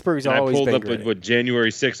 though. Pittsburgh's always been gritty. I pulled up a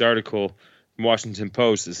January 6th article from Washington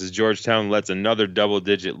Post. This is Georgetown lets another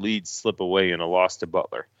double-digit lead slip away in a loss to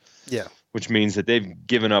Butler. Yeah, which means that they've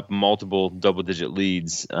given up multiple double-digit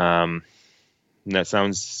leads. And that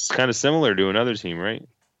sounds kind of similar to another team, right?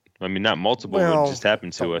 I mean, not multiple. It just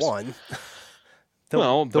happened to us. One. The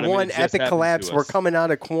one epic collapse. We're coming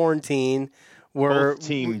out of quarantine.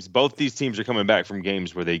 Both these teams are coming back from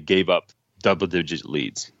games where they gave up double-digit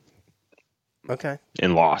leads. Okay.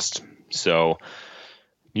 And lost. So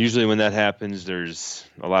usually when that happens, there's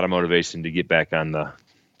a lot of motivation to get back on the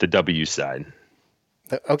W side.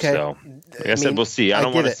 Okay. So, like I said, we'll see. I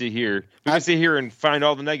don't want to sit here. We can sit here and find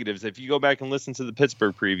all the negatives. If you go back and listen to the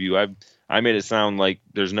Pittsburgh preview, I made it sound like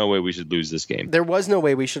there's no way we should lose this game. There was no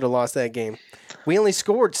way we should have lost that game. We only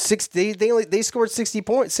scored they scored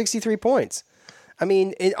 63 points. I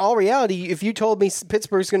mean, in all reality, if you told me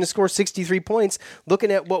Pittsburgh's going to score 63 points,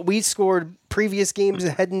 looking at what we scored previous games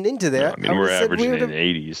heading into that, we're averaging in the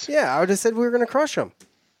 80s. Yeah, I would have said we were going to crush them,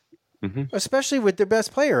 especially with their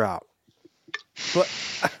best player out. But,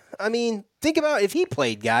 I mean, think about if he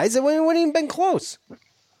played, guys. It wouldn't even been close.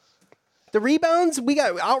 The rebounds, we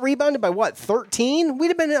got out-rebounded by, 13? We'd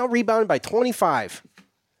have been out-rebounded by 25.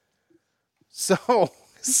 So,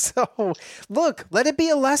 look, let it be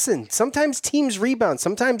a lesson. Sometimes teams rebound.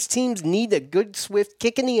 Sometimes teams need a good, swift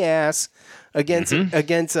kick in the ass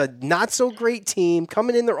against a not-so-great team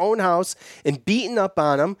coming in their own house and beating up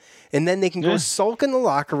on them, and then they can go sulk in the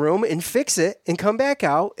locker room and fix it and come back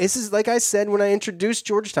out. This is, like I said when I introduced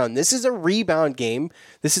Georgetown, this is a rebound game.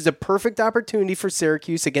 This is a perfect opportunity for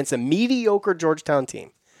Syracuse against a mediocre Georgetown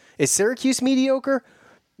team. Is Syracuse mediocre?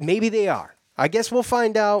 Maybe they are. I guess we'll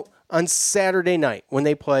find out on Saturday night when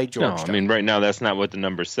they play Georgetown. No, I mean, right now that's not what the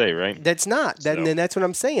numbers say, right? That's not. And that's what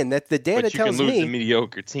I'm saying. That the data tells me. But you can lose to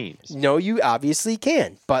mediocre teams. No, you obviously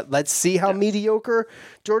can. But let's see how mediocre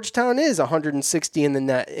Georgetown is. 160 in the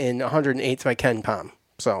net and 108th by Ken Palm.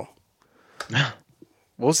 So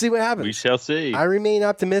we'll see what happens. We shall see. I remain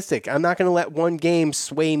optimistic. I'm not going to let one game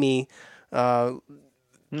sway me that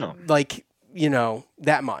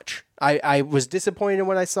much. I was disappointed in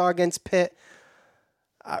what I saw against Pitt.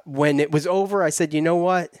 When it was over, I said, you know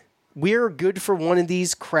what? We're good for one of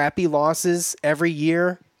these crappy losses every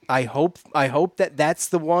year. I hope that that's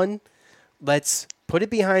the one. Let's put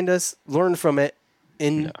it behind us, learn from it,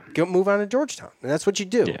 and move on to Georgetown. And that's what you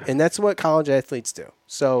do. Yeah. And that's what college athletes do.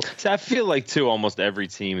 So I feel like, too, almost every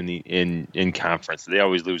team in conference, they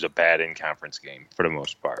always lose a bad in-conference game for the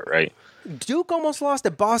most part, right? Duke almost lost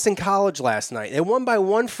to Boston College last night. They won by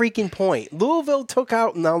 1 freaking point. Louisville took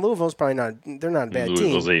out. Now Louisville's probably not. They're not a bad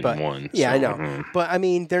Louisville's team. Louisville's 8-1. Yeah, so, I know. But I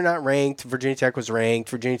mean, they're not ranked. Virginia Tech was ranked.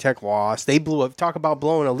 Virginia Tech lost. They blew up. Talk about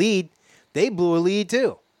blowing a lead. They blew a lead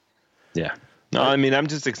too. Yeah. No, I mean, I'm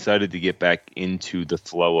just excited to get back into the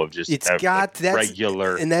flow of just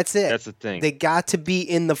regular. And that's it. That's the thing. They got to be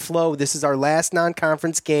in the flow. This is our last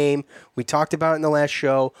non-conference game. We talked about it in the last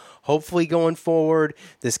show. Hopefully going forward,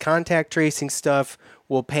 this contact tracing stuff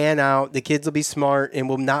will pan out. The kids will be smart, and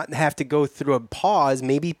we'll not have to go through a pause.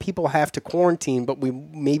 Maybe people have to quarantine, but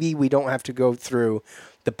maybe we don't have to go through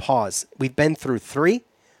the pause. We've been through 3.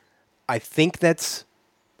 I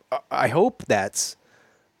hope that's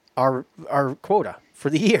our quota for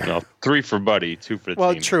the year. No, 3 for Buddy, 2 for the team.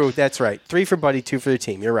 Well, true. That's right. 3 for Buddy, 2 for the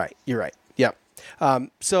team. You're right. Yep.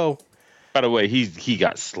 So, by the way, he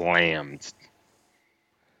got slammed.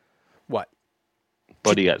 What?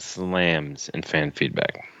 Buddy got slammed in fan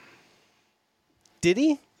feedback. Did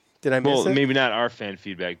he? Did I miss it? Well, maybe not our fan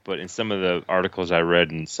feedback, but in some of the articles I read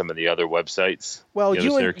and some of the other websites, well, the other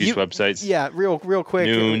Syracuse websites. Yeah, real quick.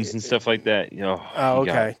 Noons and stuff like that. Oh,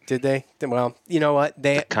 okay. Did they? Well, you know what?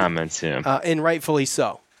 The comments, him. And rightfully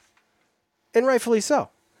so.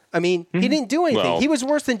 I mean, he didn't do anything. Well, he was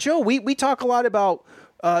worse than Joe. We talk a lot about.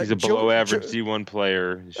 He's a below-average D1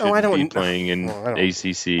 player. He shouldn't be playing in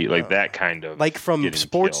ACC, that kind of. Like from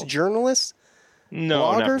sports journalists? No,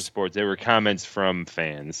 bloggers? Not from sports. They were comments from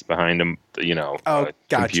fans behind them, gotcha.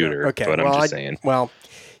 computer. Okay. But I'm just saying. Well,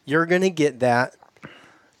 you're going to get that.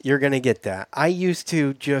 I used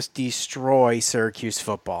to just destroy Syracuse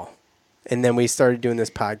football. And then we started doing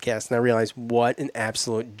this podcast, and I realized what an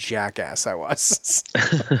absolute jackass I was.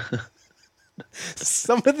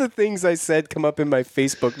 Some of the things I said come up in my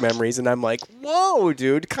Facebook memories, and I'm like, whoa,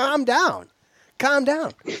 dude, calm down.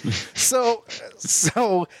 So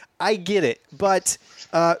I get it. But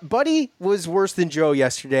Buddy was worse than Joe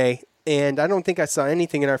yesterday, and I don't think I saw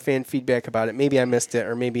anything in our fan feedback about it. Maybe I missed it,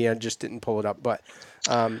 or maybe I just didn't pull it up. But,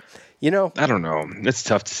 I don't know. It's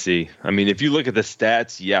tough to see. I mean, if you look at the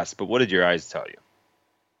stats, yes, but what did your eyes tell you?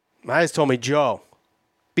 My eyes told me Joe.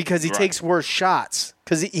 Because he takes worse shots.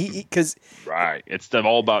 Right. It's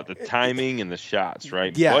all about the timing and the shots,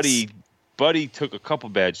 right? Yes. Buddy took a couple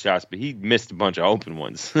bad shots, but he missed a bunch of open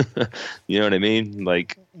ones. You know what I mean?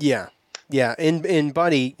 Yeah. And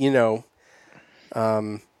Buddy, well,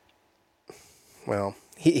 I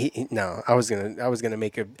was gonna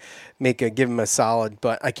make a give him a solid,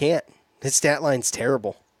 but I can't. His stat line's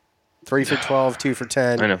terrible. 3 for 12, 2 for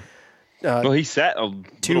 10. I know. Well, he sat a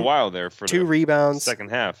little while there for 2 rebounds,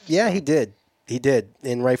 second half. Yeah, he did,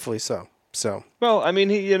 and rightfully so. So, well, I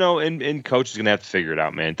mean, and coach is gonna have to figure it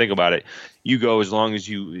out, man. Think about it. You go as long as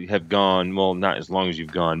you have gone. Well, not as long as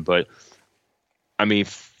you've gone, but I mean,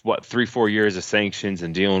 3-4 years of sanctions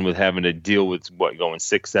and dealing with having to deal with going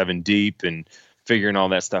 6-7 deep and figuring all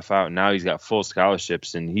that stuff out. And now he's got full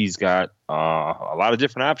scholarships and he's got a lot of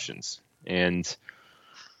different options. And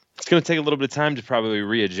it's going to take a little bit of time to probably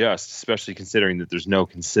readjust, especially considering that there's no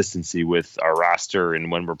consistency with our roster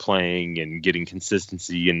and when we're playing and getting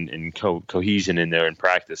consistency and cohesion in there in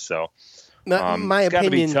practice. So my it's got to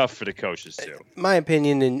opinion, be tough for the coaches too. My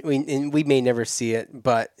opinion, and we may never see it,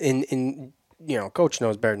 but Coach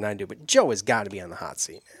knows better than I do, but Joe has got to be on the hot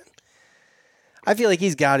seat, man. I feel like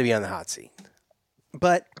he's got to be on the hot seat.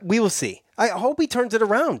 But we will see. I hope he turns it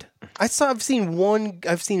around. I've seen one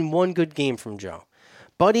good game from Joe.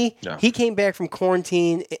 Buddy, He came back from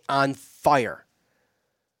quarantine on fire.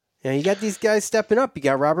 You got these guys stepping up. You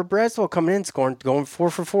got Robert Braswell coming in, going 4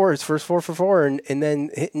 for 4, his first 4 for 4, and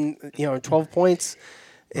then hitting 12 points.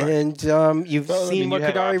 Right. And you've seen what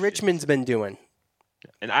Kadari Richmond's been doing.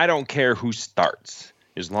 And I don't care who starts,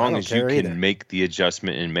 as long as you can make the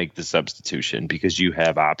adjustment and make the substitution, because you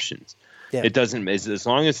have options. Yeah. It doesn't, as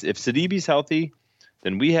long as if Sidibe's healthy,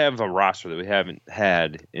 then we have a roster that we haven't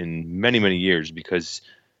had in many, many years, because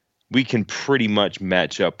we can pretty much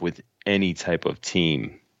match up with any type of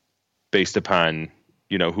team based upon,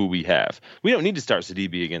 who we have. We don't need to start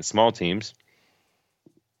Sidibe against small teams,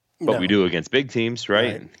 but we do against big teams,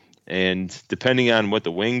 right? And depending on what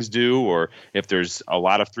the wings do, or if there's a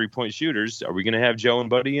lot of 3-point shooters, are we going to have Joe and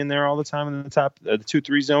Buddy in there all the time in the top the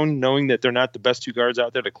 2-3 zone, knowing that they're not the best 2 guards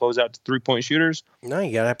out there to close out 3-point shooters? No,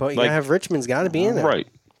 you gotta have Richmond's got to be in there, right?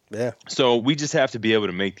 Yeah. So we just have to be able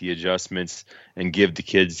to make the adjustments and give the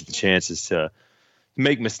kids the chances to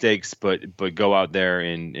make mistakes, but go out there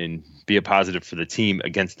and be a positive for the team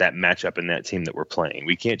against that matchup and that team that we're playing.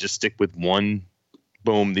 We can't just stick with one.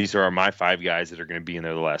 Boom, these are my 5 guys that are going to be in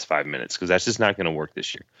there the last 5 minutes, because that's just not going to work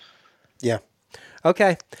this year. Yeah.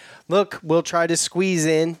 Okay. Look, we'll try to squeeze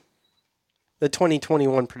in the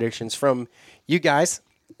 2021 predictions from you guys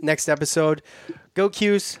next episode. Go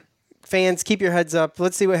Cuse. Fans, keep your heads up.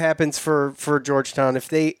 Let's see what happens for Georgetown. If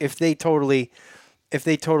they totally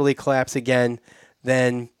collapse again,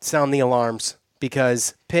 then sound the alarms,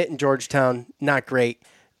 because Pitt and Georgetown, not great.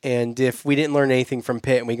 And if we didn't learn anything from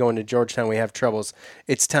Pitt and we go into Georgetown, we have troubles.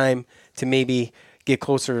 It's time to maybe get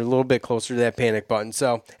a little bit closer to that panic button.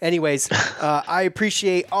 So anyways, I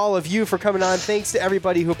appreciate all of you for coming on. Thanks to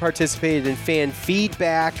everybody who participated in fan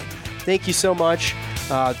feedback. Thank you so much.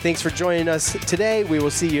 Thanks for joining us today. We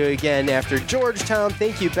will see you again after Georgetown.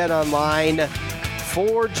 Thank you, Bet Online.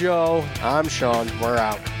 For Joe, I'm Sean. We're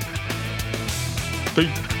out.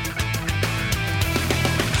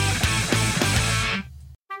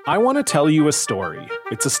 I want to tell you a story.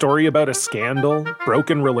 It's a story about a scandal,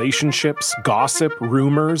 broken relationships, gossip,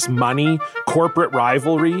 rumors, money, corporate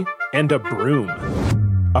rivalry, and a broom.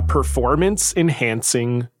 A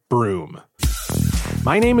performance-enhancing broom.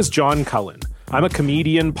 My name is John Cullen. I'm a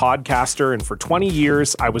comedian, podcaster, and for 20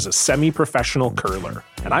 years, I was a semi-professional curler.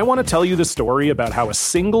 And I want to tell you the story about how a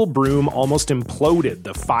single broom almost imploded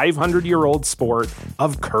the 500-year-old sport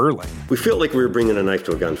of curling. We felt like we were bringing a knife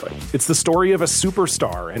to a gunfight. It's the story of a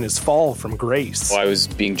superstar and his fall from grace. Well, I was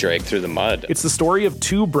being dragged through the mud. It's the story of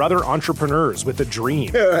two brother entrepreneurs with a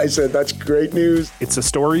dream. I said, that's great news. It's a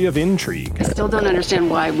story of intrigue. I still don't understand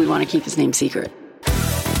why we want to keep his name secret.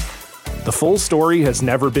 The full story has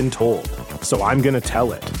never been told, so I'm going to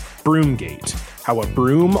tell it. Broomgate, how a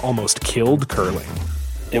broom almost killed curling.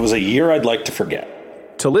 It was a year I'd like to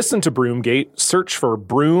forget. To listen to Broomgate, search for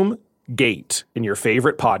Broomgate in your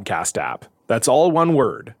favorite podcast app. That's all one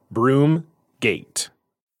word, Broomgate.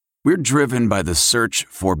 We're driven by the search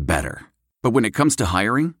for better. But when it comes to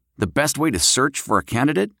hiring, the best way to search for a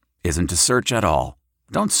candidate isn't to search at all.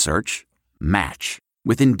 Don't search, match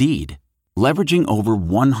with Indeed. Leveraging over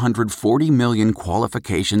 140 million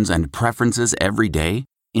qualifications and preferences every day,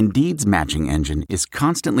 Indeed's matching engine is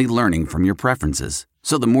constantly learning from your preferences.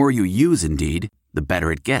 So the more you use Indeed, the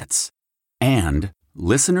better it gets. And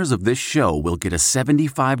listeners of this show will get a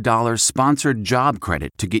 $75 sponsored job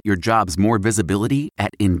credit to get your jobs more visibility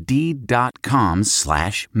at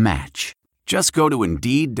Indeed.com/match. Just go to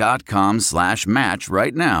Indeed.com/match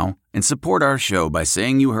right now and support our show by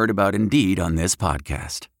saying you heard about Indeed on this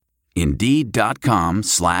podcast.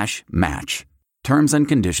 Indeed.com/match. Terms and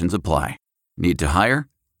conditions apply. Need to hire?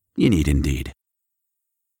 You need Indeed.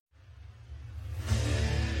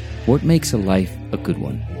 What makes a life a good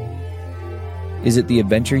one? Is it the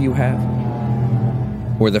adventure you have?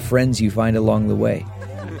 Or the friends you find along the way?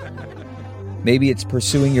 Maybe it's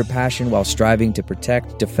pursuing your passion while striving to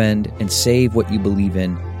protect, defend, and save what you believe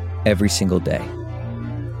in every single day.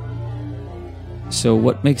 So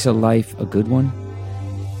what makes a life a good one?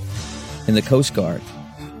 In the Coast Guard,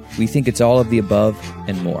 we think it's all of the above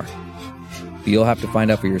and more. But you'll have to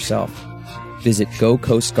find out for yourself. Visit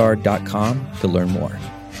gocoastguard.com to learn more.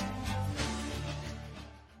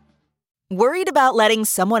 Worried about letting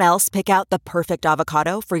someone else pick out the perfect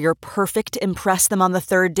avocado for your perfect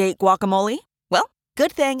impress-them-on-the-third-date guacamole? Well,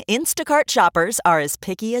 good thing Instacart shoppers are as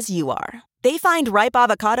picky as you are. They find ripe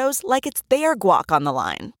avocados like it's their guac on the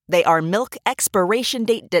line. They are milk expiration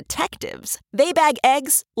date detectives. They bag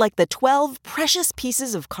eggs like the 12 precious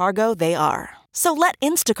pieces of cargo they are. So let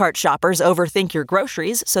Instacart shoppers overthink your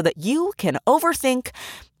groceries so that you can overthink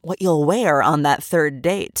what you'll wear on that third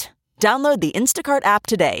date. Download the Instacart app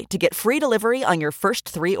today to get free delivery on your first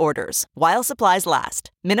 3 orders, while supplies last.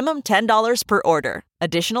 Minimum $10 per order.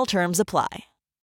 Additional terms apply.